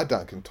you and I,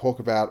 Duncan, talk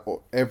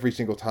about every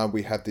single time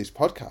we have this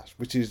podcast,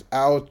 which is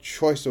our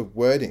choice of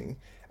wording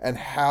and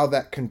how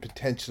that can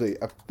potentially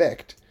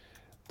affect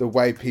the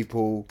way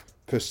people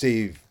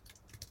perceive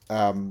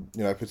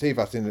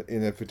us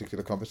in a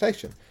particular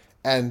conversation.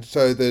 And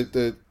so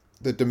the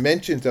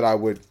dimensions that I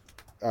would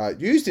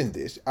use in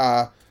this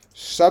are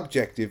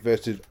subjective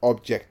versus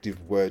objective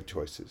word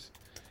choices.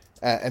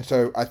 And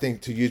so I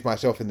think, to use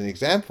myself in an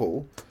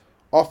example,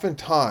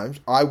 oftentimes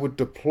I would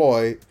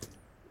deploy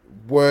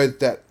words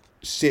that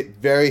sit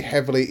very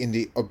heavily in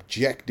the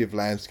objective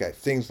landscape.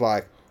 Things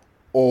like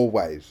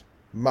always,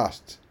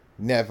 must,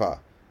 never,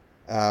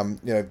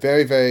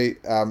 very, very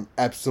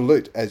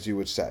absolute, as you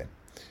would say.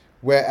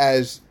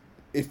 Whereas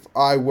if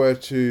I were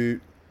to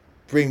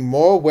bring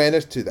more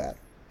awareness to that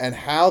and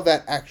how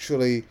that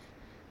actually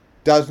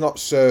does not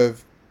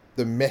serve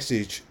the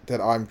message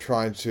that I'm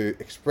trying to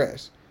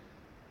express,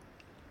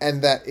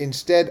 and that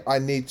instead I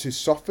need to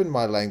soften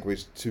my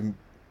language to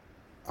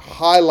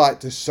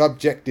highlight the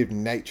subjective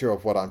nature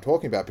of what I'm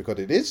talking about, because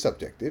it is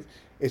subjective.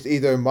 It's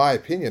either my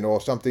opinion or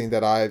something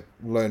that I've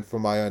learned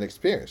from my own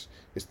experience.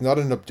 It's not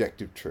an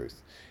objective truth.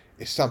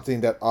 It's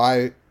something that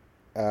I,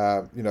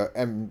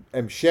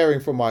 am sharing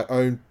from my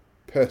own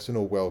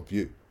personal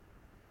worldview.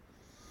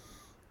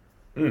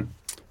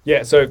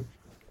 Yeah. So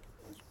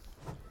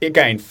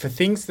again, for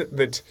things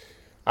that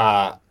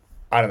I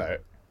don't know,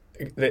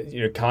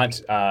 that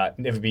can't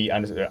never be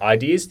understood,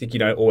 ideas that you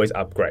don't always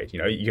upgrade.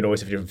 You can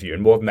always have a different view,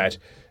 and more than that,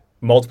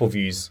 multiple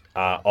views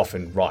are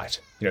often right.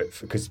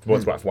 Because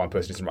what's right for one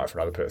person isn't right for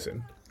another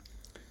person.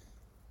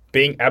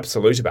 Being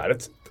absolute about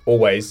it,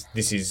 always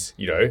this is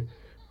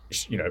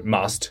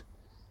must,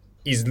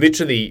 is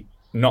literally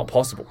not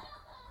possible.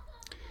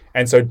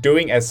 And so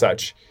doing as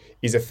such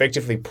is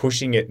effectively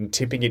pushing it and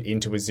tipping it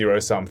into a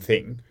zero-sum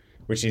thing,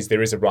 which is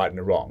there is a right and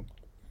a wrong,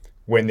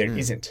 when there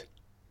isn't.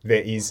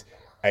 There is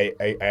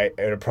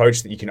an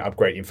approach that you can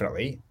upgrade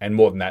infinitely, and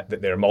more than that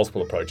there are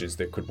multiple approaches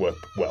that could work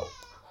well.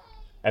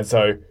 And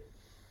so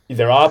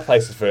there are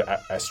places for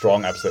a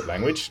strong absolute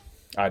language.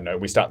 I don't know,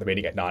 we start the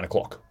meeting at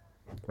 9:00,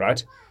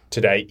 right?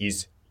 Today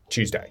is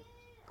Tuesday.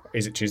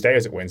 Is it Tuesday or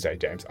is it Wednesday,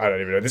 James? I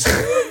don't even know this.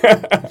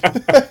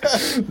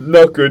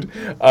 Not good.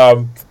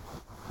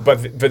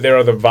 But there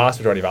are the vast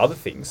majority of other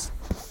things,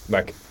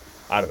 like,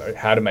 I don't know,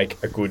 how to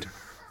make a good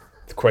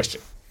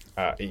question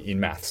in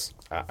maths.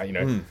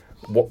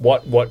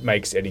 What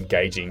makes an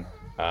engaging,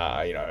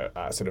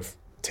 sort of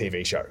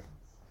TV show.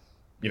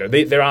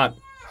 There aren't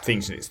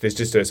things to this. There's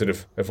just a sort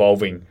of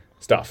evolving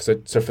stuff.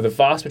 So for the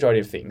vast majority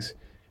of things,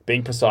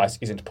 being precise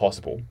isn't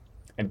possible,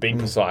 and being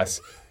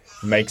precise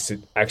makes it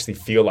actually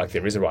feel like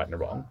there is a right and a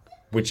wrong,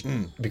 which,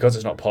 because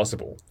it's not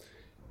possible,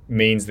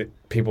 means that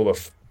people are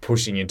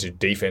pushing into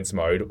defense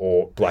mode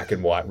or black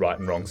and white, right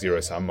and wrong,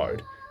 zero-sum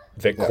mode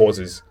that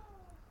causes,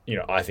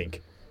 I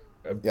think,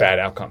 bad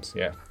outcomes.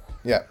 Yeah.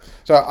 Yeah.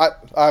 So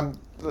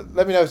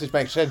let me know if this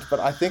makes sense, but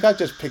I think I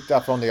just picked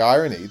up on the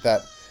irony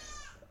that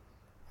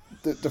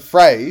the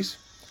phrase,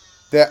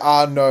 there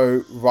are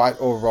no right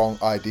or wrong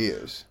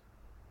ideas,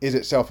 is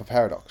itself a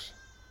paradox.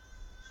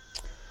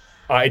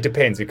 It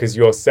depends, because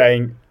you're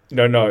saying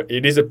no.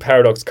 It is a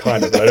paradox,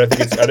 kind of. But I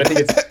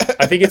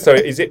think it's so.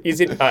 Is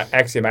it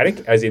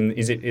axiomatic? As in,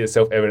 is it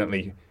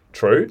self-evidently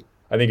true?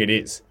 I think it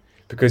is,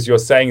 because you're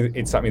saying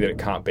it's something that it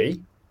can't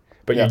be,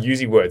 but you're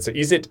using words. So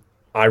is it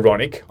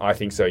ironic? I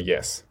think so.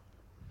 Yes.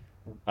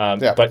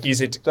 But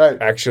is it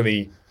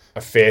actually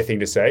a fair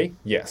thing to say?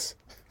 Yes.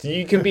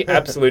 You can be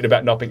absolute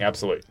about not being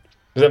absolute.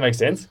 Does that make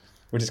sense?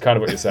 Which is kind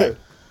of what you're saying.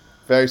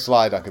 Very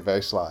sly, Duncan.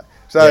 Very sly.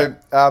 So,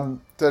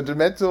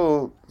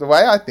 the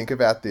way I think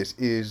about this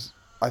is,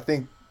 I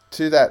think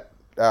to that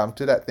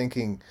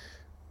thinking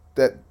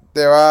that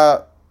there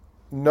are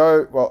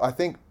no. Well, I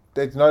think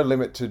there's no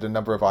limit to the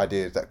number of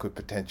ideas that could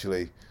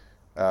potentially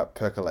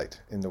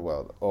percolate in the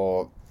world,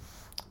 or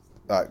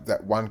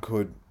that one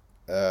could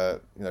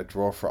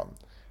draw from.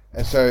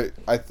 And so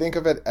I think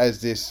of it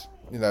as this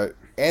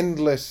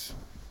endless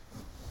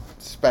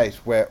space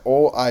where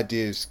all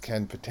ideas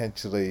can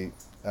potentially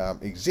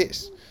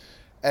exist.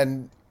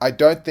 And I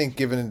don't think,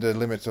 given the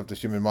limits of the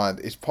human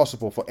mind, it's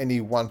possible for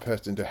any one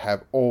person to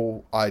have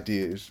all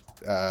ideas,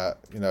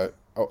 an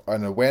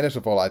awareness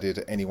of all ideas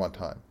at any one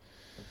time.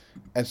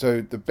 And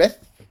so the best,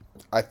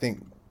 I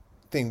think,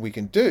 thing we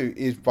can do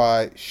is,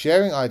 by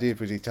sharing ideas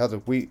with each other,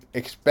 we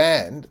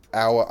expand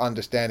our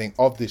understanding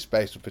of this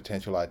space of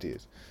potential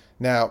ideas.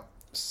 Now,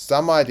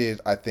 some ideas,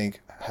 I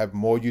think, have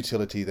more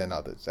utility than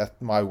others. That's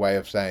my way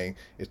of saying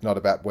it's not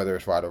about whether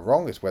it's right or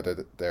wrong, it's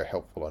whether they're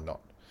helpful or not.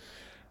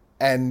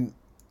 And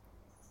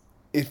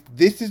if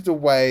this is the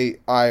way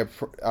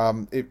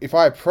if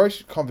I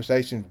approach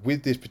conversations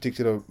with this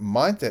particular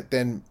mindset,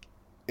 then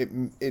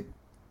it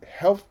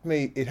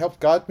helps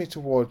guide me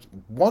towards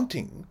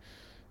wanting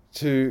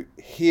to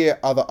hear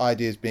other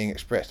ideas being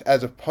expressed,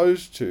 as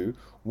opposed to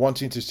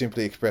wanting to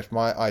simply express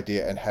my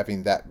idea and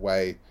having that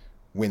way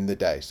win the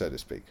day, so to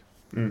speak.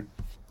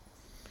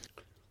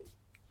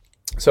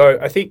 So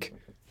I think,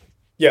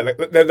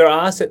 there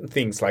are certain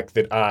things like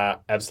that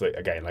are absolute,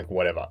 again, like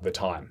whatever, the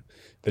time,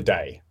 the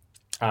day,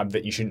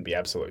 that you shouldn't be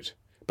absolute.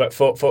 But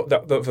so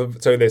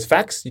there's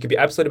facts. You can be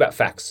absolute about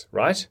facts,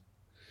 right?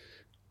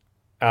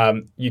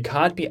 You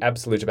can't be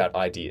absolute about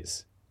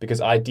ideas,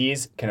 because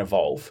ideas can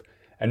evolve.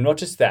 And not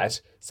just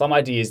that, some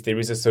ideas, there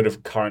is a sort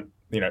of current,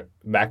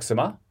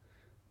 maxima,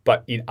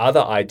 but in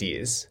other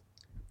ideas,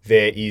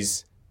 there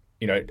is,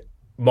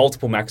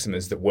 multiple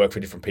maximas that work for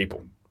different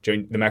people.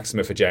 The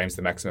maxima for James,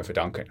 the maxima for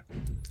Duncan.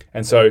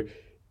 And so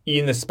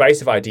in the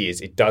space of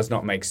ideas, it does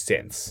not make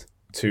sense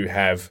to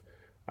have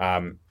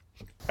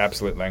a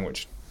absolute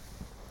language.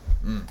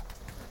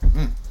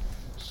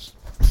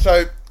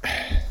 So,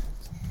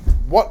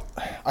 what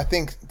I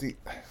think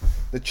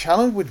the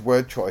challenge with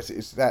word choice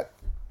is that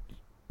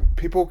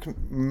people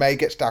may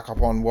get stuck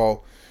up on,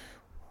 well,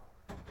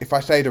 if I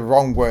say the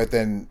wrong word,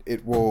 then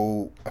it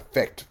will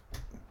affect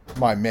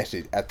my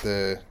message at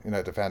the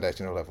the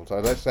foundational level. So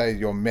let's say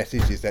your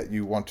message is that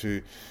you want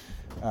to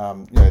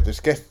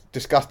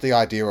discuss the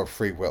idea of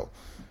free will,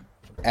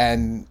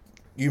 and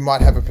you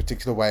might have a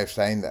particular way of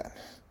saying that.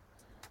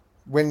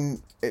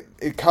 When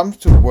it comes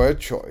to word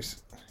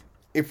choice,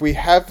 if we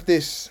have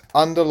this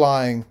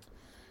underlying,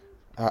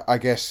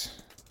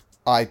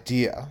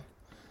 idea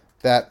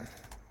that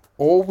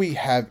all we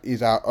have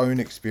is our own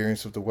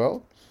experience of the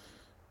world,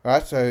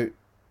 right? So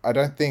I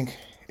don't think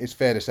it's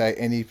fair to say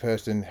any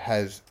person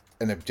has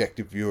an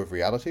objective view of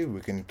reality.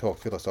 We can talk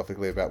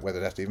philosophically about whether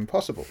that's even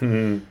possible.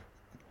 Mm-hmm.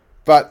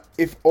 But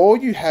if all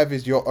you have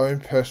is your own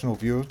personal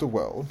view of the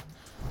world,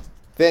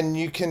 then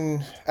you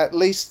can at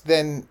least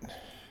then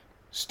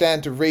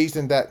stand to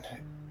reason that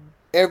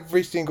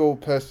every single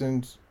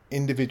person's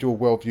individual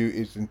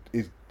worldview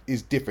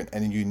is different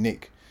and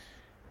unique.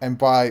 And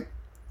by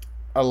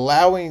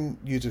allowing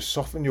you to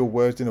soften your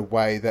words in a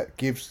way that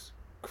gives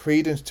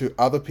credence to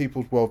other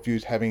people's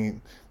worldviews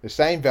having the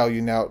same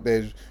value, now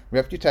there's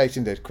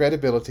reputation, there's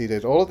credibility,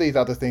 there's all of these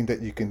other things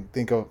that you can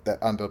think of that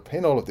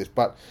underpin all of this.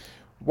 But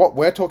what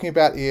we're talking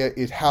about here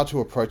is how to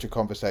approach a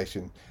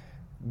conversation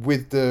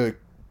with the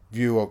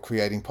view of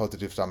creating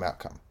positive sum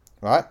outcome,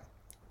 right?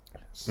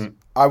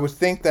 I would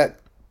think that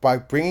by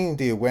bringing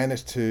the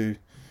awareness to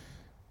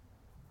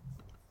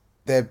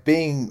there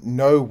being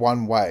no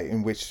one way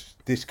in which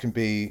this can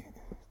be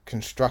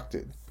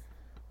constructed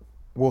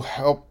will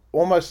help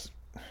almost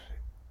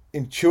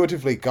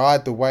intuitively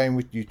guide the way in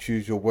which you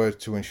choose your words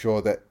to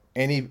ensure that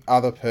any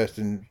other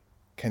person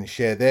can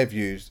share their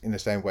views in the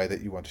same way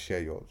that you want to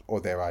share yours or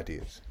their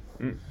ideas.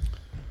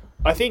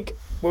 I think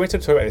when we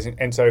sort of talk about this,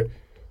 and so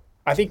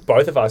I think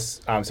both of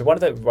us. So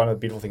one of the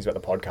beautiful things about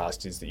the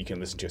podcast is that you can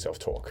listen to yourself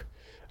talk,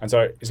 and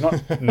so it's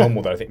not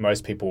normal that I think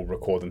most people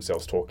record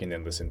themselves talking and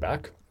then listen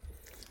back.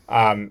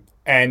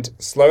 And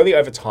slowly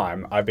over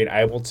time, I've been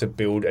able to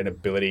build an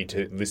ability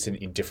to listen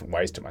in different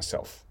ways to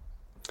myself.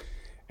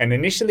 And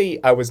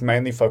initially, I was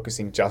mainly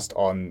focusing just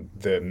on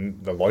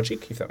the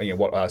logic, if that,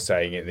 what I was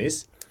saying in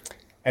this,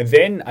 and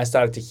then I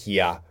started to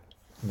hear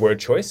word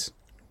choice,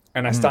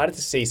 and I started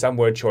to see some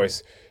word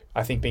choice,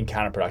 I think, being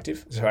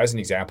counterproductive. So as an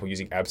example,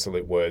 using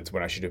absolute words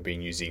when I should have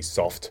been using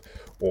soft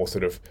or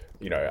sort of,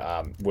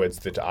 words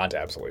that aren't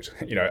absolute,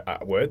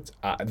 words.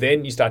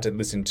 Then you start to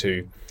listen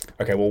to,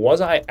 okay, well,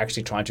 was I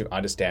actually trying to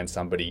understand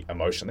somebody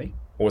emotionally?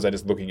 Or was I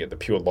just looking at the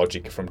pure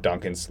logic from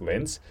Duncan's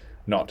lens,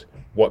 not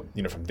what,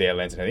 from their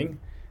lens and everything?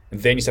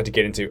 And then you start to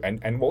get into,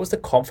 and what was the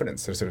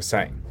confidence they're sort of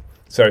saying?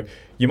 So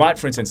you might,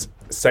 for instance,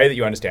 say that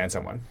you understand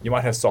someone. You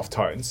might have soft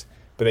tones,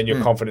 but then your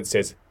confidence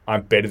says,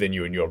 I'm better than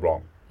you and you're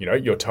wrong.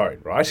 Your tone,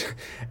 right?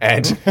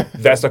 And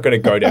that's not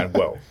going to go down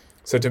well.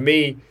 So to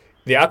me,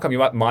 the outcome,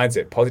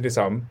 mindset, positive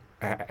sum,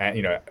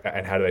 and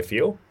how do they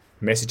feel?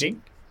 Messaging.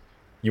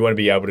 You want to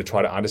be able to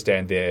try to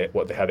understand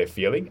how they're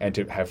feeling and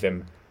to have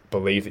them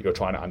believe that you're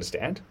trying to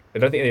understand. I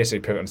don't think they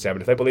necessarily perfectly understand,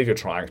 but if they believe you're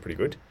trying, it's pretty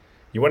good.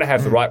 You want to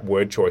have the right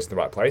word choice in the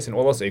right place, and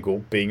all else equal,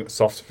 being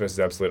soft versus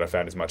absolute, I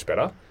found is much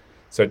better.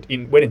 So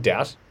when in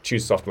doubt,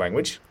 choose soft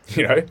language,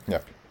 Yeah.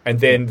 And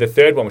then the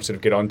third one, which sort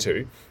of get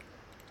onto,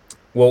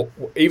 well,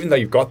 even though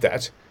you've got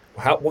that,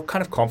 what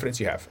kind of confidence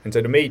you have? And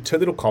so to me, too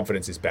little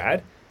confidence is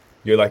bad.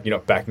 You're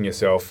not backing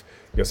yourself.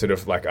 You're sort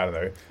of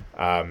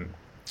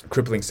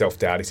crippling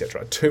self-doubt,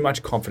 etc. Too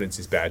much confidence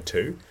is bad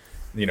too.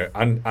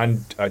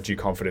 Undue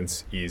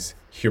confidence is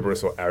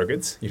hubris or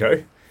arrogance,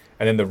 and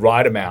then the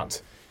right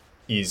amount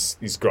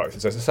is growth.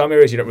 And so some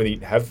areas you don't really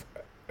have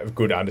a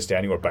good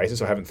understanding or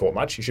basis or haven't thought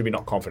much, you should be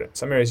not confident.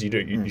 Some areas you do,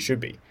 you should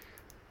be.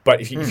 But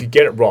if you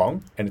get it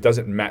wrong and it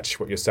doesn't match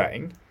what you're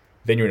saying,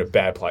 then you're in a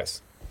bad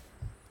place.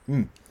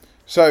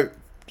 So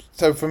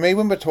for me,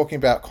 when we're talking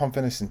about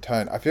confidence and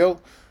tone, I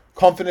feel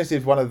confidence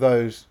is one of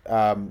those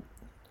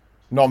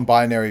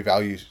non-binary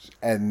values.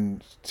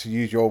 And to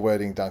use your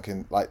wording,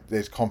 Duncan,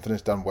 there's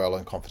confidence done well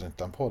and confidence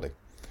done poorly.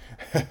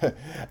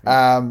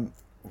 The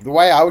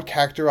way I would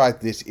characterize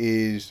this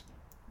is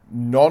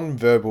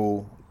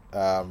non-verbal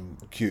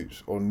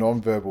cues or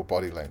non-verbal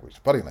body language.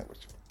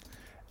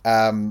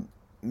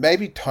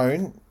 Maybe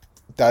tone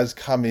does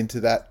come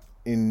into that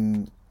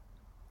in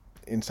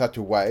such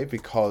a way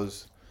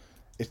because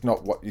it's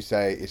not what you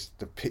say, it's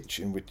the pitch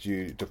in which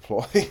you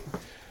deploy.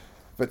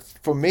 But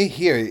for me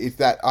here, it's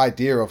that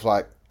idea of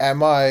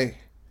am I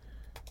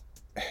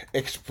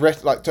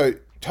expressed, so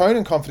tone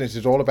and confidence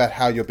is all about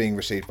how you're being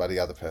received by the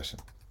other person,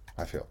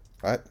 I feel,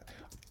 right?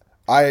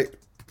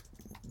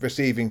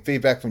 Receiving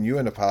feedback from you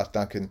in the past,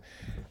 Duncan,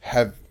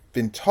 have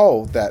been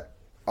told that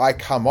I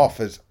come off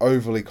as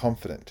overly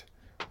confident,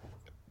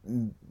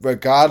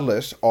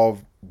 regardless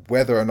of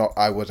whether or not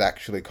I was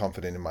actually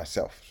confident in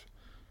myself.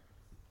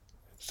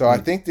 So I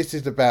think this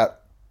is about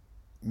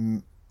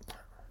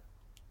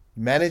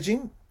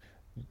managing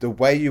the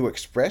way you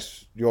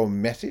express your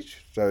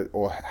message,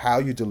 or how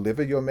you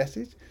deliver your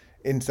message,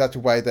 in such a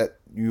way that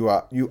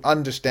you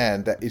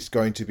understand that it's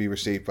going to be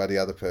received by the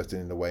other person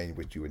in the way in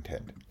which you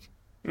intend.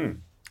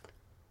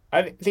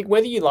 I think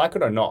whether you like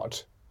it or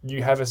not,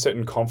 you have a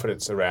certain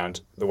confidence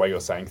around the way you're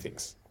saying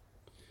things.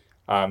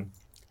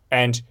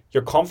 And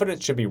your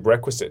confidence should be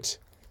requisite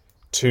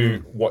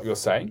to what you're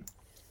saying.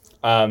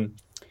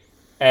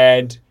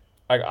 And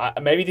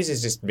maybe this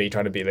is just me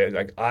trying to be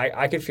like,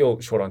 I can feel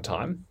short on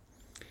time,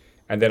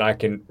 and then I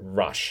can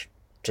rush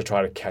to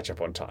try to catch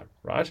up on time,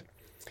 right?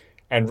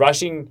 And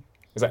rushing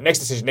is like next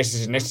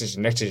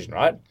decision,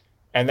 right?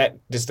 And that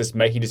just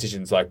making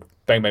decisions like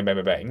bang, bang,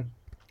 bang, bang,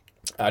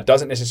 bang,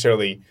 doesn't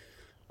necessarily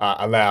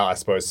allow, I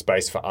suppose,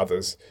 space for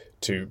others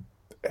to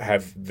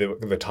have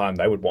the time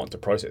they would want to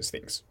process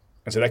things.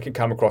 And so that can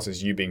come across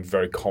as you being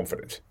very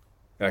confident.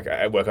 Like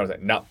at work, I was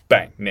like, nah,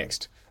 bang,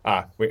 next.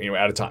 We're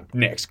out of time.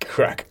 Next,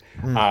 crack.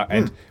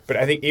 But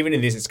I think even in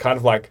this, it's kind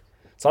of like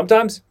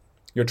sometimes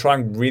you're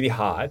trying really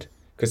hard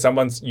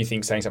because you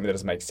think saying something that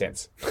doesn't make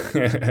sense.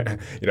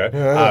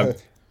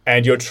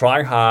 And you're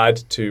trying hard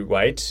to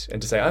wait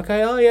and to say,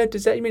 okay, oh yeah,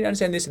 does that mean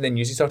understand this? And then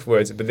use your soft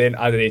words. But then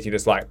underneath, you're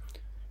just like,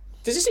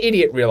 does this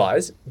idiot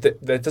realize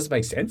that doesn't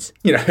make sense?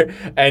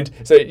 And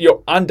so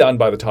you're undone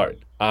by the tone.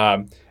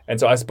 And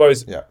so I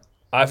suppose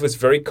I was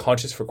very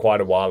conscious for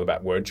quite a while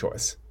about word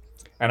choice.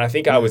 And I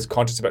think I was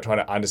conscious about trying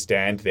to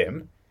understand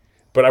them,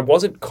 but I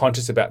wasn't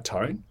conscious about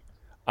tone.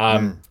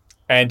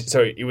 And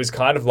so it was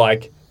kind of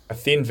like a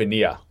thin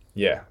veneer.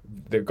 Yeah,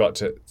 they've got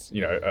to,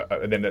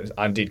 then it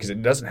undid because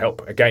it doesn't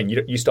help. Again,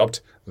 you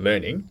stopped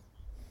learning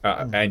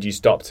and you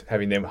stopped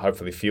having them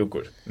hopefully feel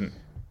good.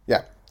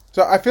 Yeah.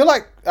 So I feel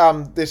like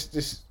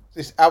this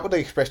outwardly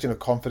expression of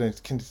confidence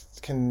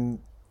can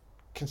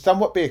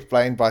somewhat be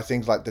explained by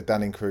things like the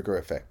Dunning-Kruger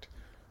effect,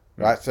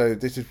 right? So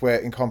this is where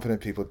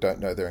incompetent people don't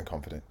know they're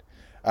incompetent,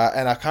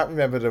 and I can't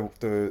remember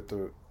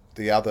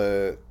the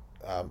other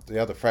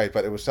phrase,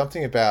 but it was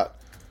something about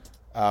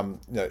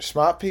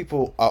smart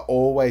people are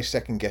always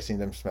second guessing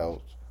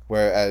themselves,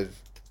 whereas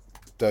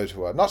those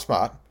who are not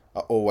smart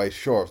are always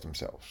sure of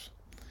themselves.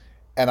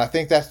 And I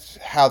think that's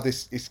how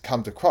this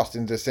comes across,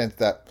 in the sense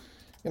that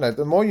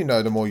the more you know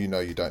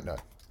you don't know.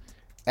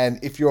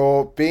 And if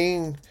you're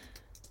being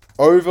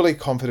overly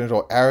confident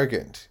or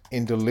arrogant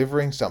in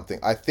delivering something,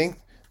 I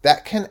think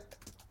that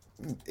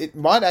it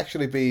might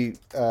actually be,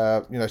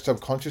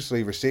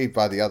 subconsciously received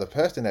by the other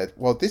person as,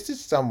 well, this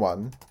is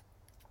someone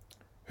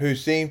who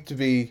seems to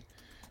be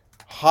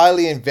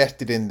highly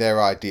invested in their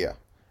idea.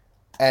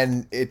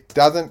 And it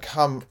doesn't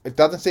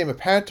seem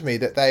apparent to me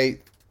that they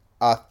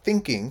are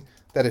thinking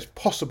that it's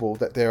possible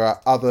that there are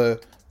other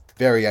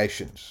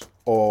variations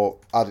or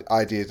other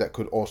ideas that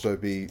could also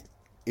be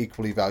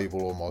equally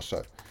valuable or more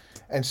so.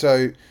 And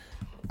so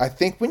I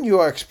think when you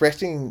are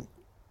expressing,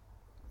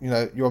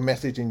 your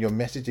message and your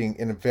messaging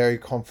in a very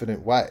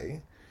confident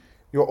way,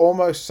 you're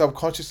almost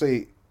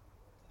subconsciously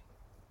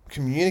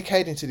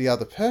communicating to the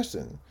other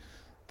person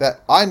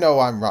that I know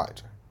I'm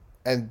right.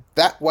 And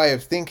that way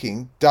of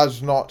thinking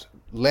does not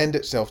lend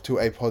itself to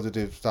a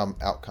positive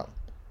outcome.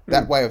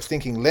 That way of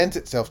thinking lends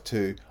itself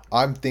to,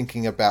 I'm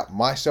thinking about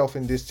myself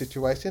in this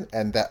situation,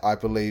 and that I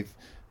believe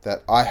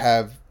that I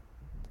have,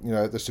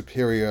 the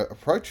superior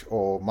approach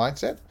or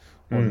mindset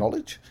or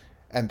knowledge,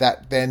 and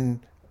that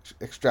then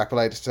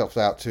extrapolates itself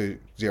out to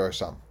zero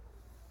sum.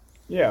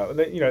 Yeah,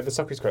 the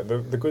Socrates quote,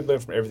 the good learn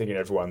from everything and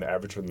everyone, the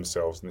average from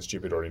themselves, and the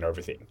stupid already know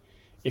everything.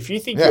 If you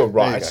think you're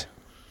right,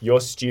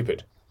 you're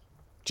stupid.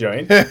 Do you know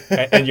what I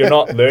mean? and you're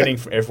not learning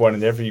from everyone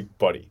and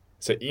everybody.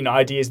 So in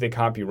ideas, they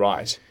can't be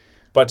right.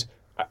 But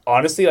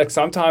honestly, like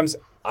sometimes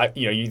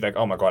you think,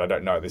 oh my God, I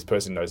don't know. This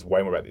person knows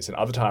way more about this. And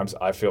other times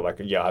I feel like,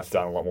 I've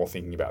done a lot more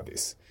thinking about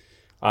this.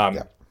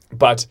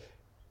 But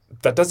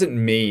that doesn't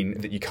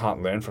mean that you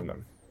can't learn from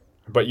them.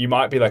 But you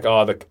might be like,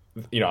 they've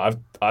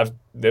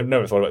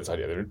never thought about this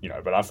idea,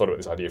 but I've thought about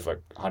this idea for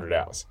like 100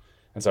 hours.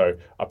 And so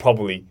I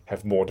probably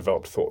have more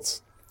developed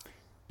thoughts.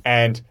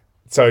 And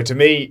so to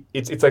me,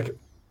 it's like,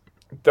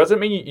 doesn't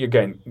mean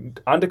again,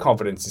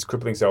 underconfidence is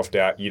crippling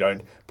self-doubt. You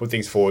don't put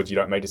things forward. You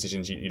don't make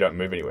decisions. You don't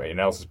move anywhere.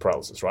 Analysis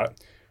paralysis, right?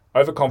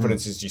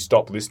 Overconfidence is you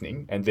stop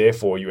listening, and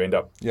therefore you end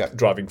up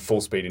driving full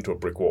speed into a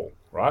brick wall,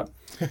 right?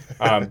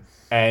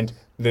 And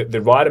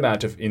the right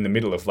amount of in the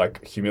middle of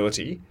like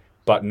humility,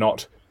 but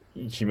not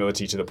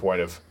humility to the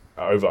point of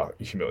over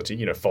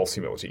humility, false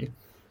humility,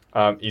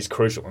 is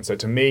crucial. And so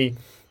to me,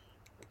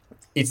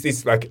 it's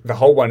this like the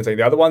whole one is like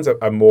the other ones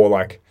are more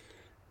like,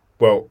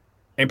 well,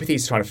 empathy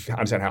is trying to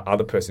understand how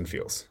other person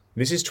feels.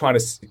 This is trying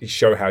to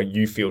show how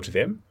you feel to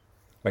them.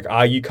 Like,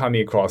 are you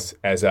coming across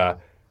as a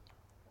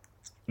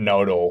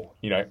know-it-all?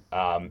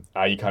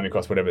 Are you coming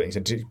across whatever things?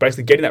 So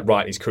basically getting that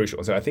right is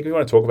crucial. So I think we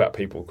want to talk about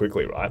people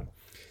quickly, right?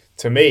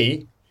 To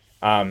me,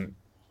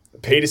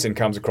 Peterson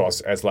comes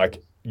across as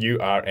like, you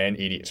are an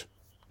idiot.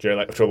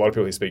 Like to a lot of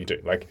people he's speaking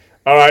to. Like,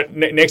 all right,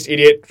 next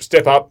idiot,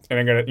 step up, and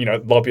I'm going to,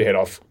 lob your head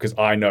off because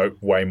I know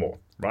way more,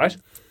 right?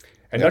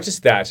 And not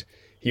just that,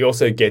 he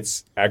also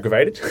gets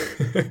aggravated.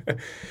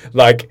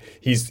 Like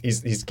he's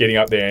getting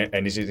up there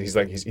and he's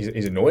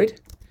annoyed.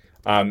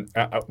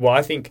 Well,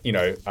 I think,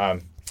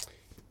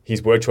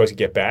 his word choice can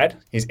get bad.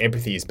 His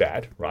empathy is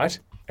bad, right?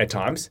 At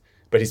times.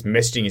 But his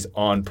messaging is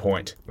on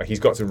point. Like he's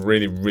got some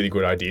really, really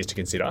good ideas to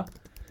consider.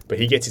 But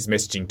he gets his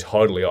messaging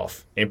totally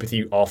off.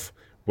 Empathy off,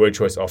 word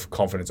choice off,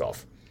 confidence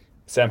off.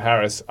 Sam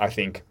Harris, I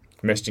think,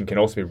 messaging can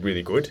also be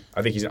really good.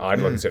 I think he's an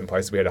ideologue in certain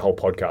places. We had a whole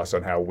podcast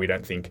on how we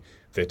don't think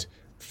that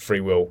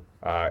free will,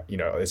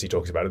 as he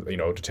talks about it,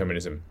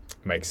 determinism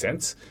makes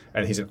sense.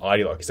 And he's an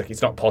ideologue. He's like,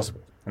 it's not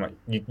possible. I'm like,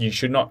 you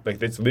should not. Like,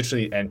 that's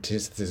literally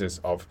antithesis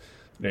of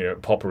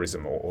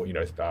populism or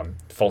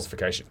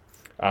falsification.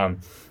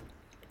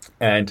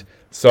 And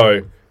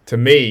so, to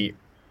me,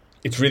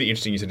 it's really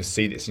interesting you sort of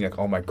see this. You're like,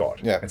 oh my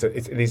God. Yeah. And so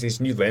there's these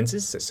new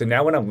lenses. So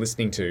now when I'm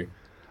listening to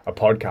a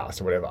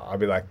podcast or whatever, I'll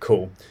be like,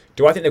 cool.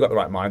 Do I think they've got the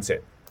right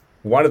mindset?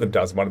 One of them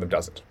does, one of them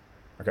doesn't.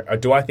 Okay. Or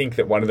do I think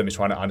that one of them is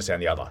trying to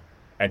understand the other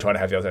and trying to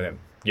have the other them?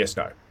 Yes,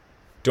 no.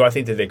 Do I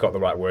think that they've got the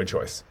right word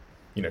choice?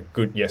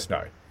 Good, yes,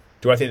 no.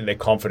 Do I think that their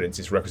confidence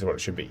is requisite what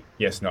it should be?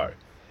 Yes, no.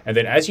 And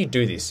then as you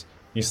do this,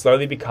 you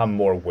slowly become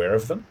more aware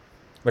of them.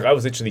 Like I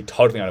was literally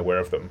totally unaware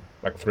of them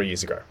like 3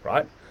 years ago,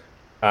 right?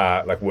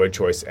 Like word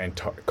choice and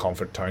tone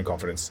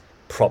confidence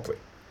properly.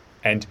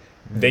 And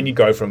then you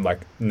go from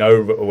like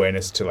no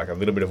awareness to like a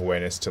little bit of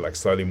awareness to like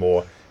slowly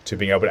more to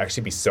being able to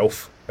actually be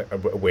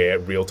self-aware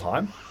real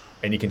time.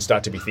 And you can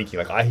start to be thinking,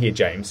 like I hear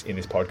James in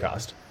this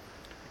podcast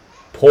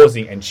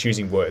pausing and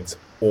choosing words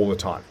all the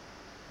time.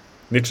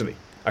 Literally.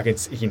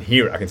 You can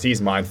hear it. I can see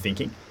his mind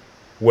thinking.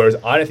 Whereas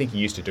I don't think he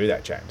used to do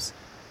that, James.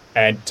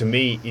 And to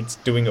me, it's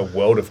doing a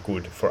world of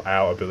good for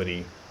our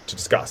ability to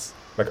discuss.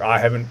 Like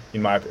I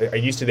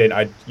used to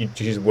then, you'd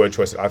choose a word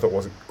choice that I thought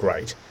wasn't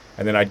great.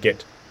 And then I'd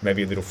get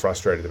maybe a little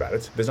frustrated about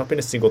it. There's not been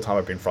a single time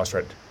I've been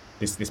frustrated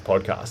this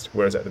podcast.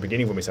 Whereas at the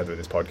beginning when we started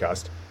this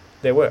podcast,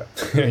 there were.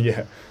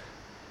 Yeah.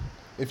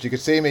 If you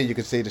could see me, you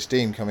could see the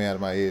steam coming out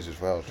of my ears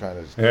as well.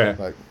 Trying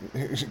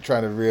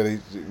to really,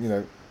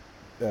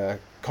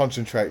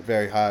 concentrate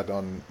very hard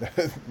on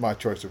my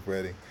choice of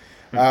wording.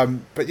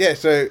 But yeah,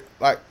 so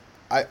like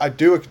I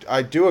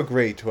do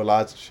agree to a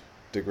large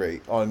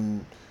degree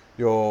on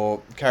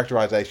your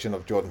characterization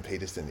of Jordan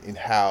Peterson in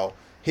how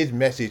his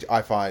message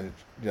I find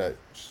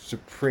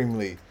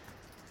supremely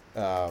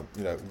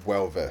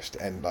well versed,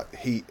 and like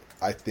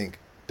I think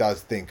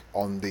does think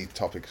on these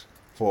topics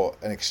for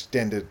an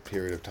extended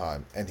period of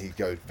time, and he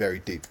goes very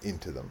deep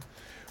into them,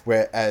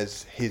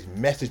 whereas his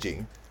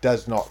messaging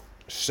does not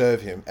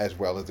serve him as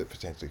well as it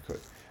potentially could.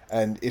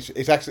 And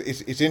it's actually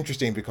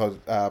interesting because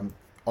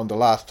on the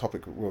last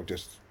topic we were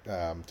just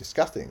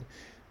discussing,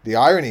 the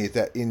irony is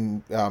that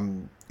in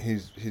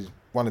his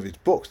one of his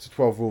books, The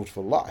 12 Rules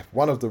for Life,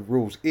 one of the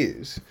rules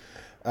is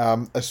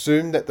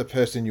assume that the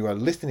person you are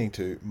listening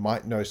to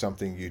might know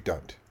something you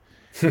don't.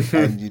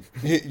 And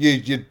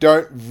you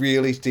don't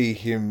really see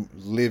him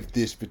live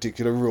this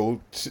particular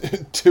rule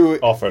to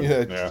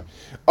often.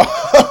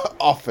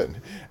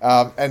 Often.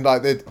 And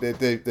like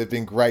there've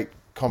been great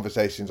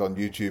conversations on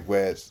YouTube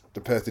where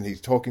the person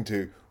he's talking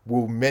to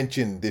will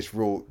mention this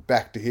rule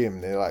back to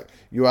him. They're like,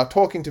 you are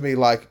talking to me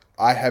like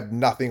I have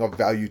nothing of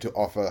value to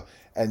offer,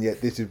 and yet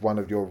this is one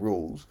of your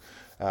rules.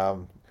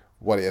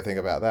 What do you think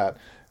about that?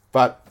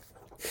 But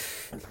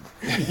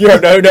you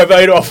have no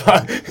value to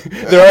offer.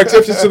 There are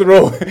exceptions to the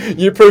rule.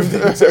 You prove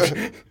the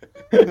exception.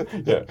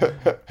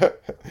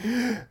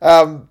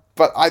 Yeah.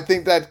 But I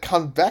think that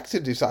comes back to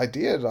this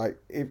idea, like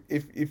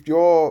if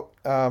your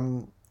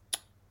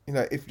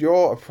if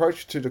your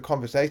approach to the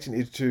conversation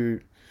is to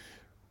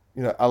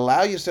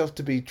allow yourself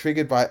to be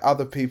triggered by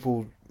other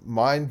people's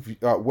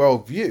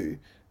worldview,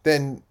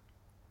 then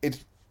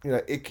it's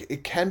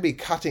it can be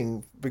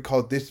cutting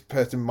because this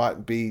person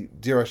might be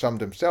zero-summed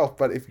himself.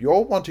 But if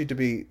you're wanting to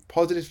be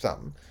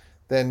positive-sum,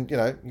 then you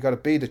got to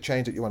be the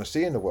change that you want to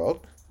see in the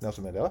world.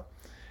 Nelson Mandela.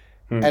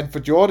 And for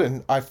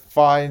Jordan, I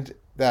find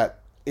that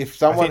if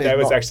someone that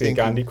was actually a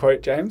Gandhi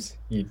quote, James.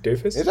 You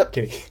doofus. Is it?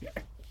 Kidding.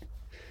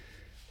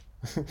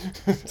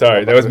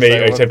 Sorry, that was me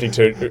attempting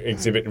to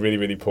exhibit really,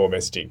 really poor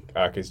messaging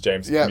because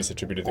James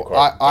misattributed the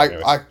quote.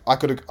 I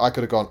could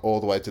have gone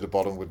all the way to the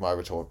bottom with my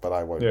retort, but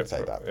I won't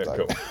say that.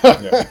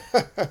 Yeah,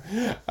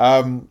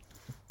 cool.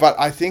 But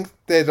I think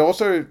there's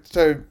also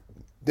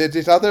there's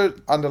this other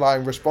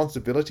underlying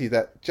responsibility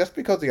that just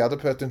because the other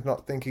person's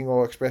not thinking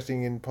or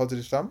expressing in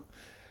positive sum,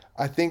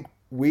 I think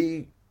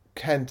we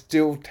can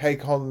still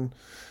take on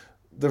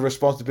the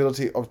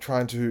responsibility of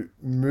trying to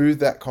move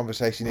that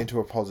conversation into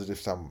a positive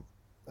sum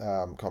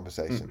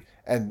conversation.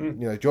 And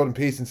Jordan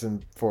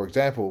Peterson, for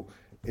example,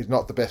 is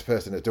not the best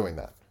person at doing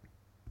that.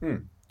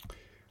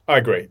 I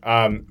agree.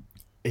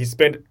 He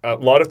spent a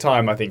lot of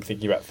time, I think,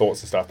 thinking about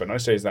thoughts and stuff, but not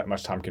necessarily that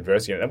much time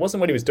conversing. And that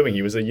wasn't what he was doing.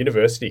 He was a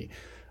university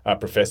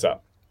professor,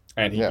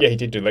 and he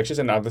did do lectures.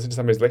 And I've listened to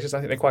some of his lectures. I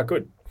think they're quite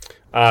good.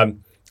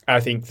 I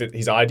think that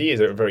his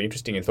ideas are very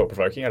interesting and thought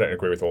provoking. I don't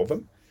agree with all of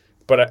them,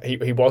 But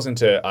he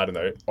wasn't a, I don't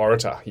know,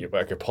 orator,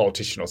 like a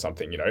politician or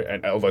something,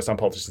 and although some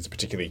politicians are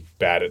particularly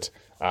bad at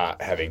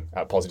having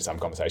positive sum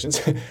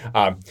conversations.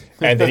 And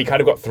then he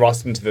kind of got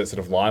thrust into the sort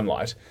of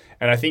limelight.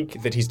 And I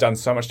think that he's done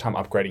so much time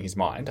upgrading his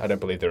mind. I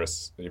don't believe there are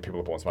people who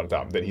are born smart and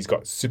dumb, that he's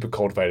got super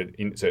cultivated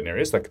in certain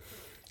areas, like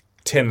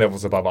 10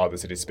 levels above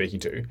others that he's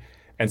speaking to.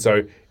 And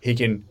so he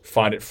can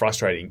find it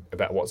frustrating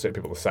about what certain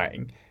people are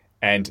saying,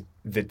 and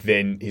that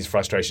then his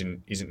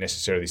frustration isn't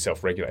necessarily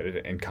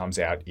self-regulated and comes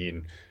out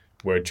in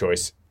word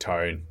choice,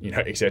 tone,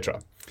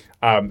 etc.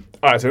 All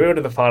right, so we went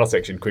to the final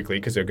section quickly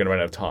because we're going to run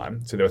out of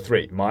time. So there were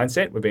 3.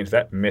 Mindset, we've been to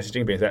that. Messaging,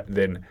 we've been to that.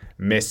 Then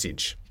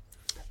message.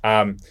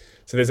 So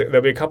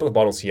there'll be a couple of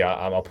models here.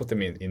 I'll put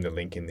them in the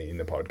link in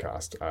the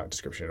podcast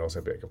description, and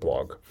also be like a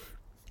blog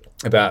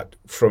about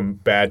from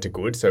bad to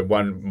good. So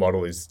one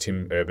model is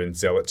Tim Urban,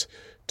 zealot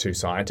to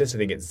scientist. I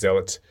think it's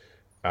zealot,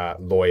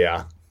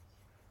 lawyer.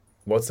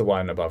 What's the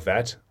one above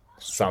that?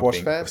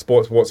 Something.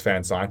 Sports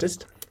fan,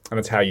 scientist. And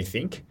that's how you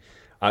think.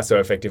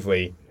 So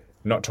effectively,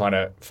 not trying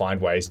to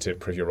find ways to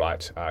prove you're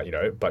right,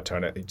 but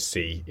trying to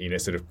see in a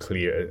sort of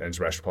clear and as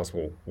rational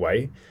possible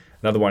way.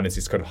 Another one is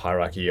this kind of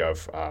hierarchy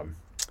of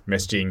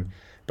messaging.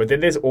 But then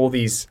there's all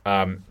these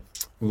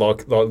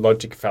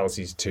logic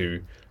fallacies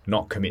to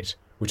not commit,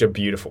 which are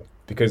beautiful.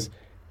 Because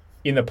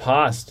in the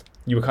past,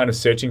 you were kind of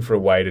searching for a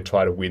way to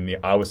try to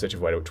I was searching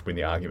for a way to win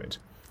the argument.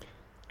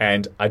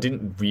 And I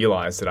didn't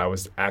realize that I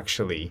was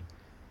actually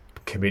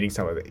committing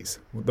some of these.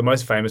 The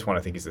most famous one,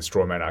 I think, is the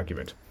straw man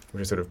argument,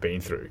 which I've sort of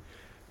been through.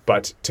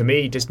 But to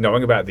me, just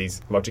knowing about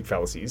these logic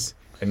fallacies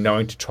and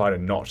knowing to try to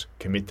not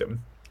commit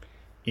them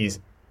is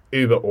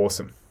uber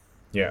awesome.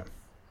 Yeah.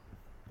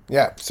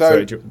 Yeah.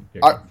 So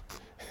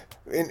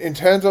in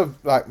terms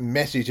of like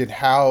message and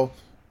how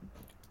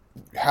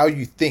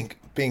you think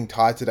being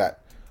tied to that,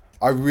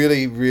 I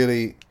really,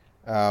 really,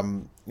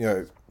 am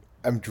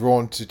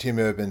drawn to Tim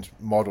Urban's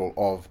model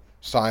of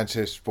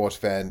scientist, sports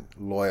fan,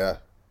 lawyer,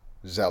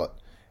 zealot.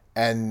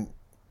 And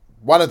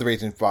one of the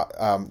reasons,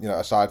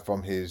 aside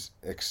from his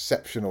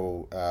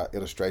exceptional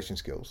illustration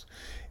skills,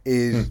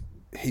 is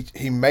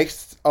he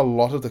makes a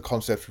lot of the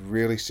concepts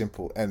really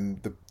simple.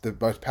 And the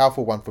most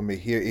powerful one for me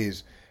here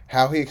is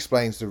how he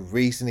explains the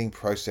reasoning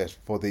process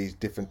for these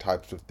different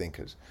types of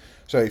thinkers.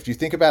 So if you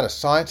think about a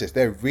scientist,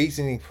 their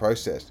reasoning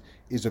process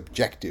is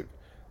objective.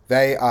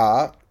 They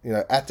are,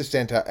 at the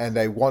center, and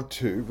they want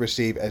to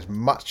receive as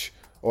much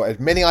or as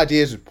many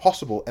ideas as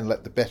possible and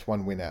let the best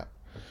one win out.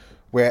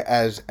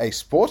 Whereas a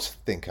sports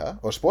thinker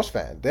or sports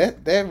fan,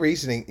 their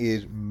reasoning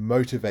is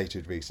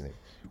motivated reasoning,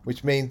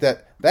 which means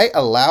that they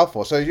allow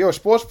for, so if you're a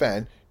sports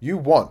fan, you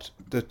want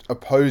the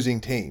opposing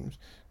teams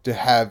to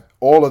have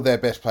all of their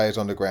best players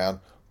on the ground,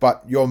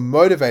 but you're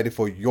motivated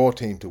for your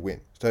team to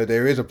win. So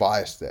there is a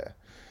bias there.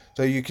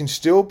 So you can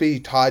still be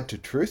tied to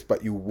truth,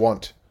 but you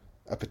want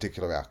a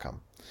particular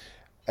outcome.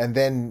 And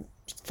then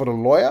for the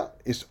lawyer,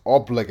 it's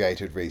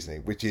obligated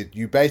reasoning, which is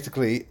you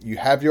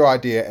have your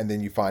idea and then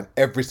you find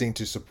everything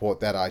to support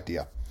that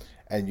idea.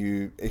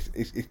 And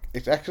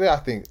it's actually, I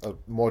think,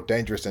 more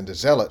dangerous than the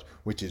zealot,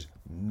 which is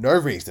no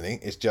reasoning.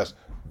 It's just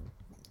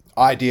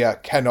idea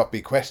cannot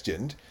be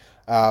questioned.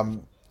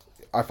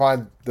 I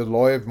find the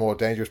lawyer more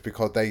dangerous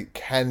because they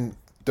can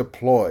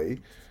deploy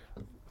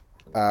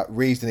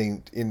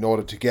reasoning in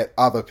order to get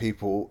other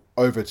people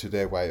over to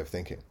their way of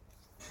thinking.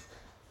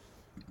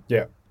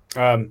 Yeah.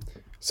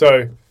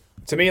 So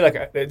to me,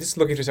 like just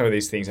looking through some of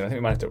these things, and I think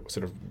we might have to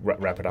sort of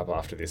wrap it up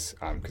after this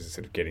because it's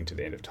sort of getting to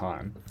the end of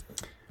time.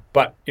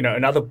 But,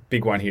 another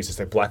big one here is just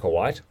like black or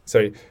white.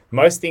 So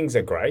most things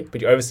are grey, but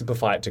you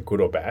oversimplify it to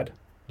good or bad,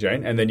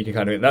 Jane, and then you can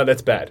kind of, no,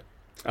 that's bad.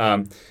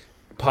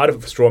 Part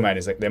of straw man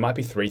is like there might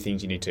be 3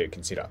 things you need to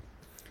consider.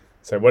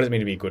 So what does it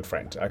mean to be a good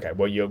friend? Okay,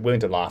 well, you're willing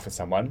to laugh at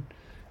someone.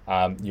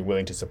 You're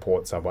willing to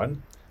support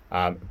someone.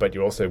 But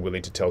you're also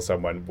willing to tell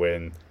someone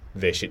when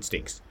their shit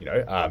stinks,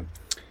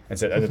 And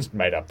so that's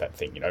made up that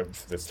thing,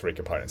 there's 3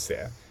 components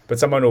there. But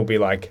someone will be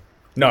like,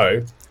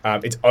 no,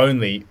 it's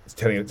only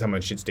telling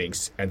someone shit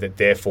stinks, and that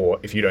therefore,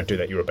 if you don't do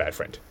that, you're a bad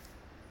friend.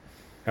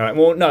 And I'm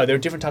like, well, no, there are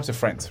different types of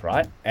friends,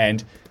 right?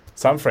 And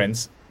some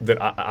friends that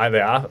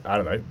they are, I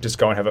don't know, just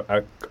go and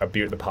have a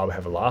beer at the pub,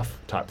 have a laugh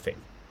type thing.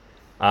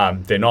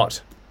 They're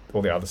not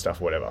all the other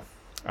stuff or whatever.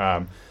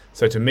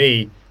 So to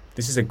me,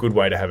 this is a good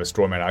way to have a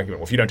straw man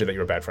argument. Well, if you don't do that,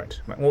 you're a bad friend.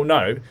 I'm like, well,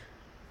 no,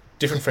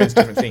 different friends,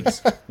 different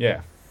things.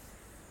 Yeah.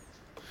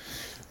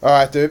 All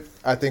right, dude.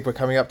 I think we're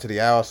coming up to the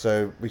hour,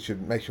 so we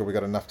should make sure we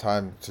got enough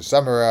time to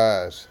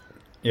summarize.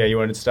 Yeah, you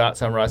wanted to start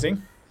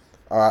summarizing?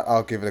 All right,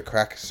 I'll give it a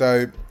crack.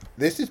 So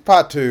this is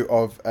part 2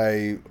 of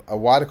a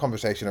wider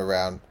conversation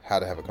around how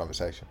to have a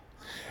conversation.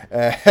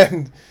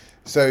 And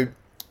so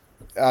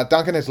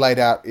Duncan has laid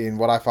out in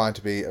what I find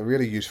to be a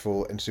really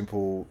useful and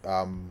simple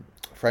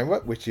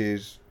framework, which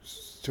is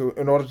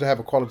in order to have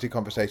a quality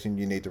conversation,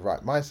 you need the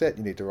right mindset,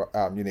 you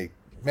need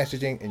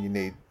messaging, and you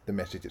need the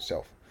message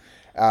itself.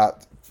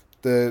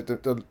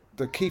 The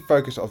key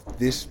focus of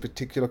this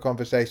particular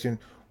conversation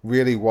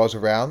really was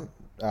around,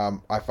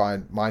 I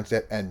find,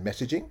 mindset and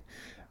messaging,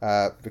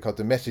 because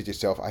the message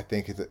itself, I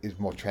think, is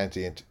more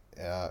transient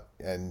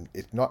and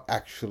it's not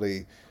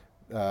actually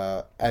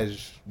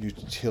as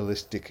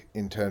utilistic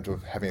in terms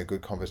of having a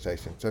good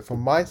conversation. So for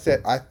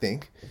mindset, I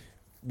think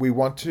we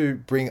want to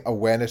bring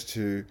awareness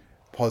to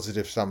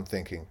positive sum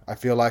thinking. I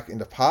feel like in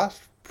the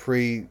past,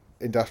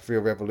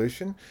 pre-industrial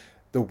revolution,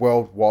 the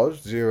world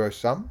was zero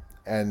sum,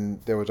 and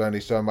there was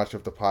only so much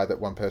of the pie that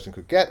one person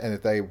could get, and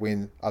if they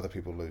win, other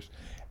people lose.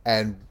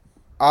 And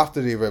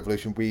after the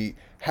revolution, we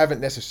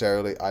haven't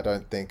necessarily, I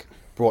don't think,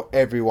 brought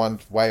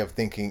everyone's way of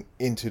thinking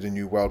into the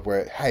new world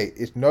where, hey,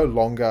 it's no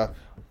longer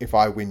if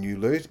I win, you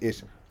lose.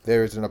 It's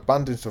there is an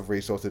abundance of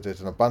resources,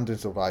 there's an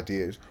abundance of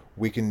ideas.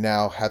 We can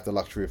now have the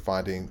luxury of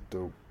finding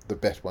the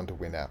best one to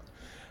win out.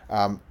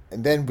 And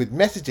then with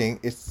messaging,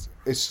 it's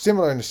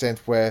similar in the sense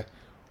where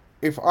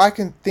if I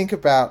can think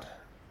about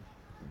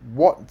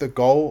what the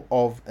goal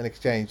of an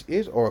exchange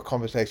is or a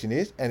conversation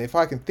is, and if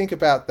I can think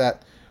about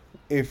that,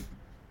 if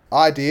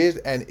ideas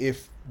and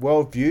if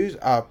worldviews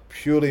are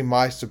purely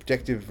my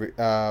subjective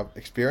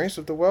experience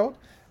of the world,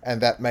 and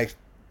that makes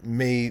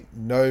me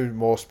no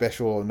more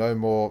special or no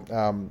more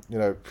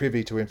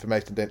privy to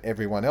information than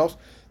everyone else,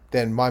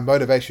 then my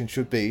motivation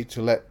should be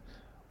to let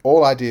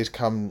all ideas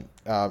come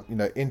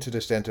into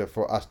the center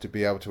for us to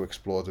be able to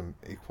explore them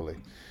equally.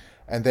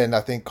 And then I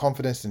think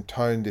confidence and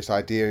tone, this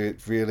idea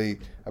is really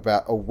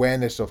about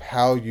awareness of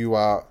how you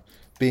are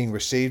being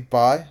received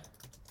by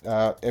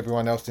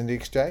everyone else in the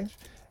exchange,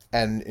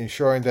 and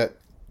ensuring that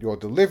your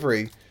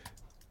delivery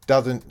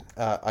doesn't,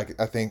 I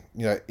think,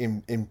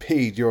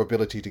 impede your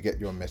ability to get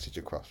your message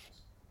across.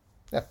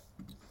 Yeah.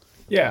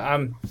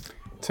 Yeah.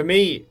 To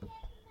me,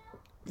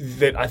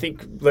 that I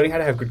think learning how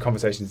to have good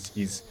conversations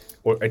is,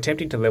 or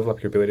attempting to level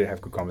up your ability to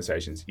have good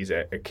conversations is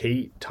a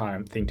key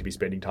thing to be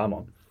spending time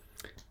on.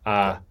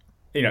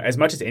 As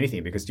much as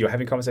anything, because you're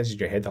having conversations in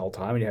your head the whole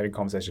time and you're having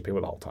conversations with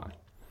people the whole time.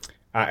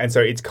 And so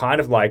it's kind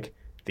of like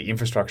the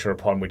infrastructure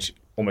upon which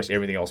almost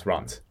everything else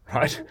runs,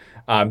 right?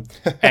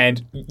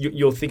 And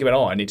you'll think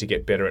about, I need to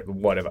get better at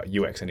whatever,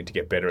 UX, I need to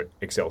get better at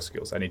Excel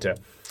skills. I need to,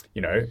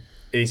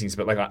 these things.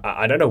 But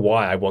I don't know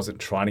why I wasn't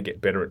trying to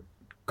get better at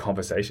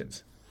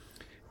conversations,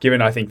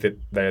 given I think that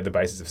they are the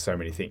basis of so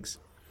many things.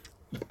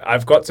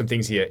 I've got some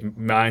things here: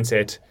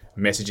 mindset,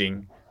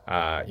 messaging,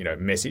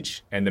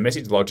 message, and the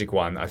message logic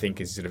one I think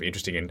is sort of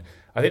interesting, and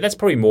I think that's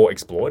probably more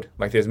explored.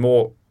 Like there's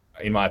more,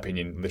 in my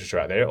opinion, literature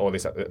out there, or at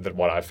least that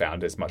what I've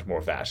found is much more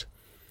of that.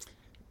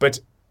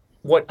 But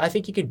what I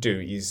think you can do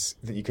is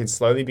that you can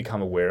slowly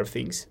become aware of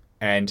things,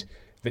 and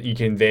that you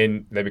can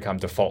then they become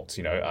defaults.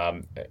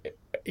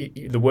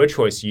 The word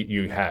choice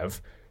you have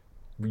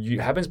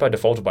happens by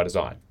default or by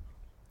design,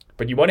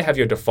 but you want to have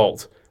your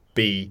default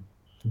be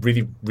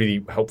really,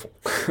 really helpful.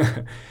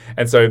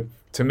 And so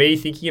to me,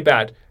 thinking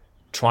about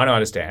trying to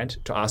understand,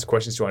 to ask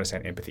questions to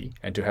understand empathy,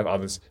 and to have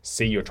others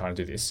see you're trying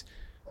to do this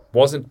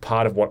wasn't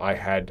part of what I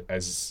had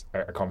as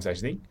a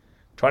conversation thing.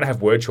 Trying to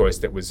have word choice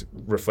that was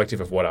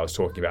reflective of what I was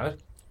talking about,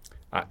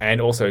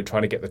 and also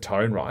trying to get the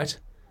tone right,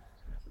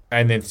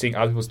 and then seeing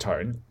other people's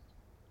tone.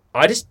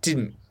 I just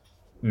didn't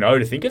know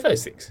to think of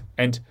those things.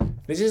 And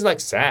this is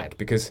sad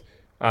because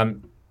I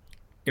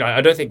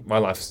don't think my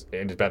life's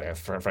ended badly.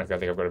 Frankly, I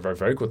think I've got a very,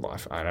 very good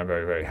life, and I'm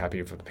very, very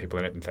happy for the people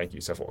in it, and thank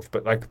you, so forth.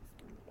 But I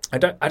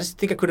just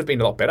think I could have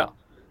been a lot better.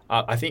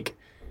 I think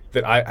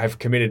that I have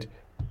committed,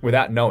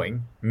 without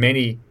knowing,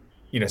 many,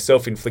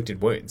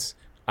 self-inflicted wounds.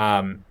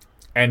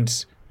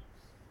 And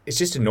it's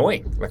just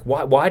annoying.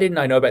 Why didn't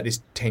I know about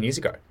this 10 years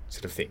ago,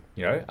 sort of thing,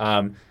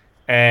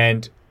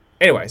 And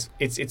anyways,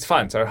 it's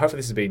fun. So hopefully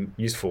this has been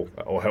useful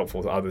or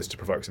helpful to others to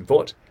provoke some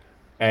thought.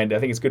 And I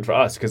think it's good for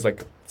us because,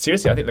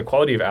 seriously, I think the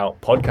quality of our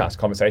podcast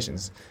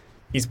conversations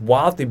is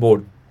wildly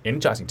more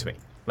energizing to me.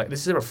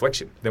 This is a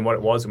reflection than what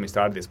it was when we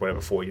started this,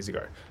 4 years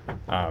ago.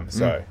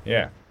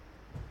 Yeah.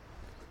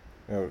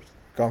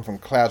 Gone from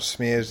cloud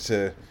smears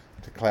to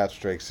cloud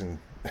streaks and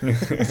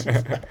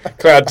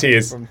cloud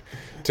tears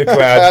to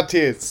cloud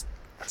tears.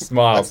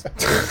 Smiles.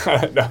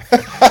 I don't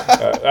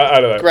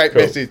know. Great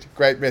message.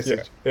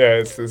 Yeah,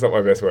 it's not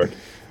my best work.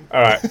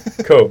 All right,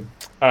 cool.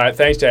 All right,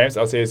 thanks, James.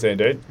 I'll see you soon,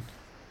 dude.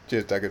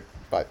 Cheers, Doug.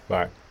 Bye.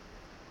 Bye.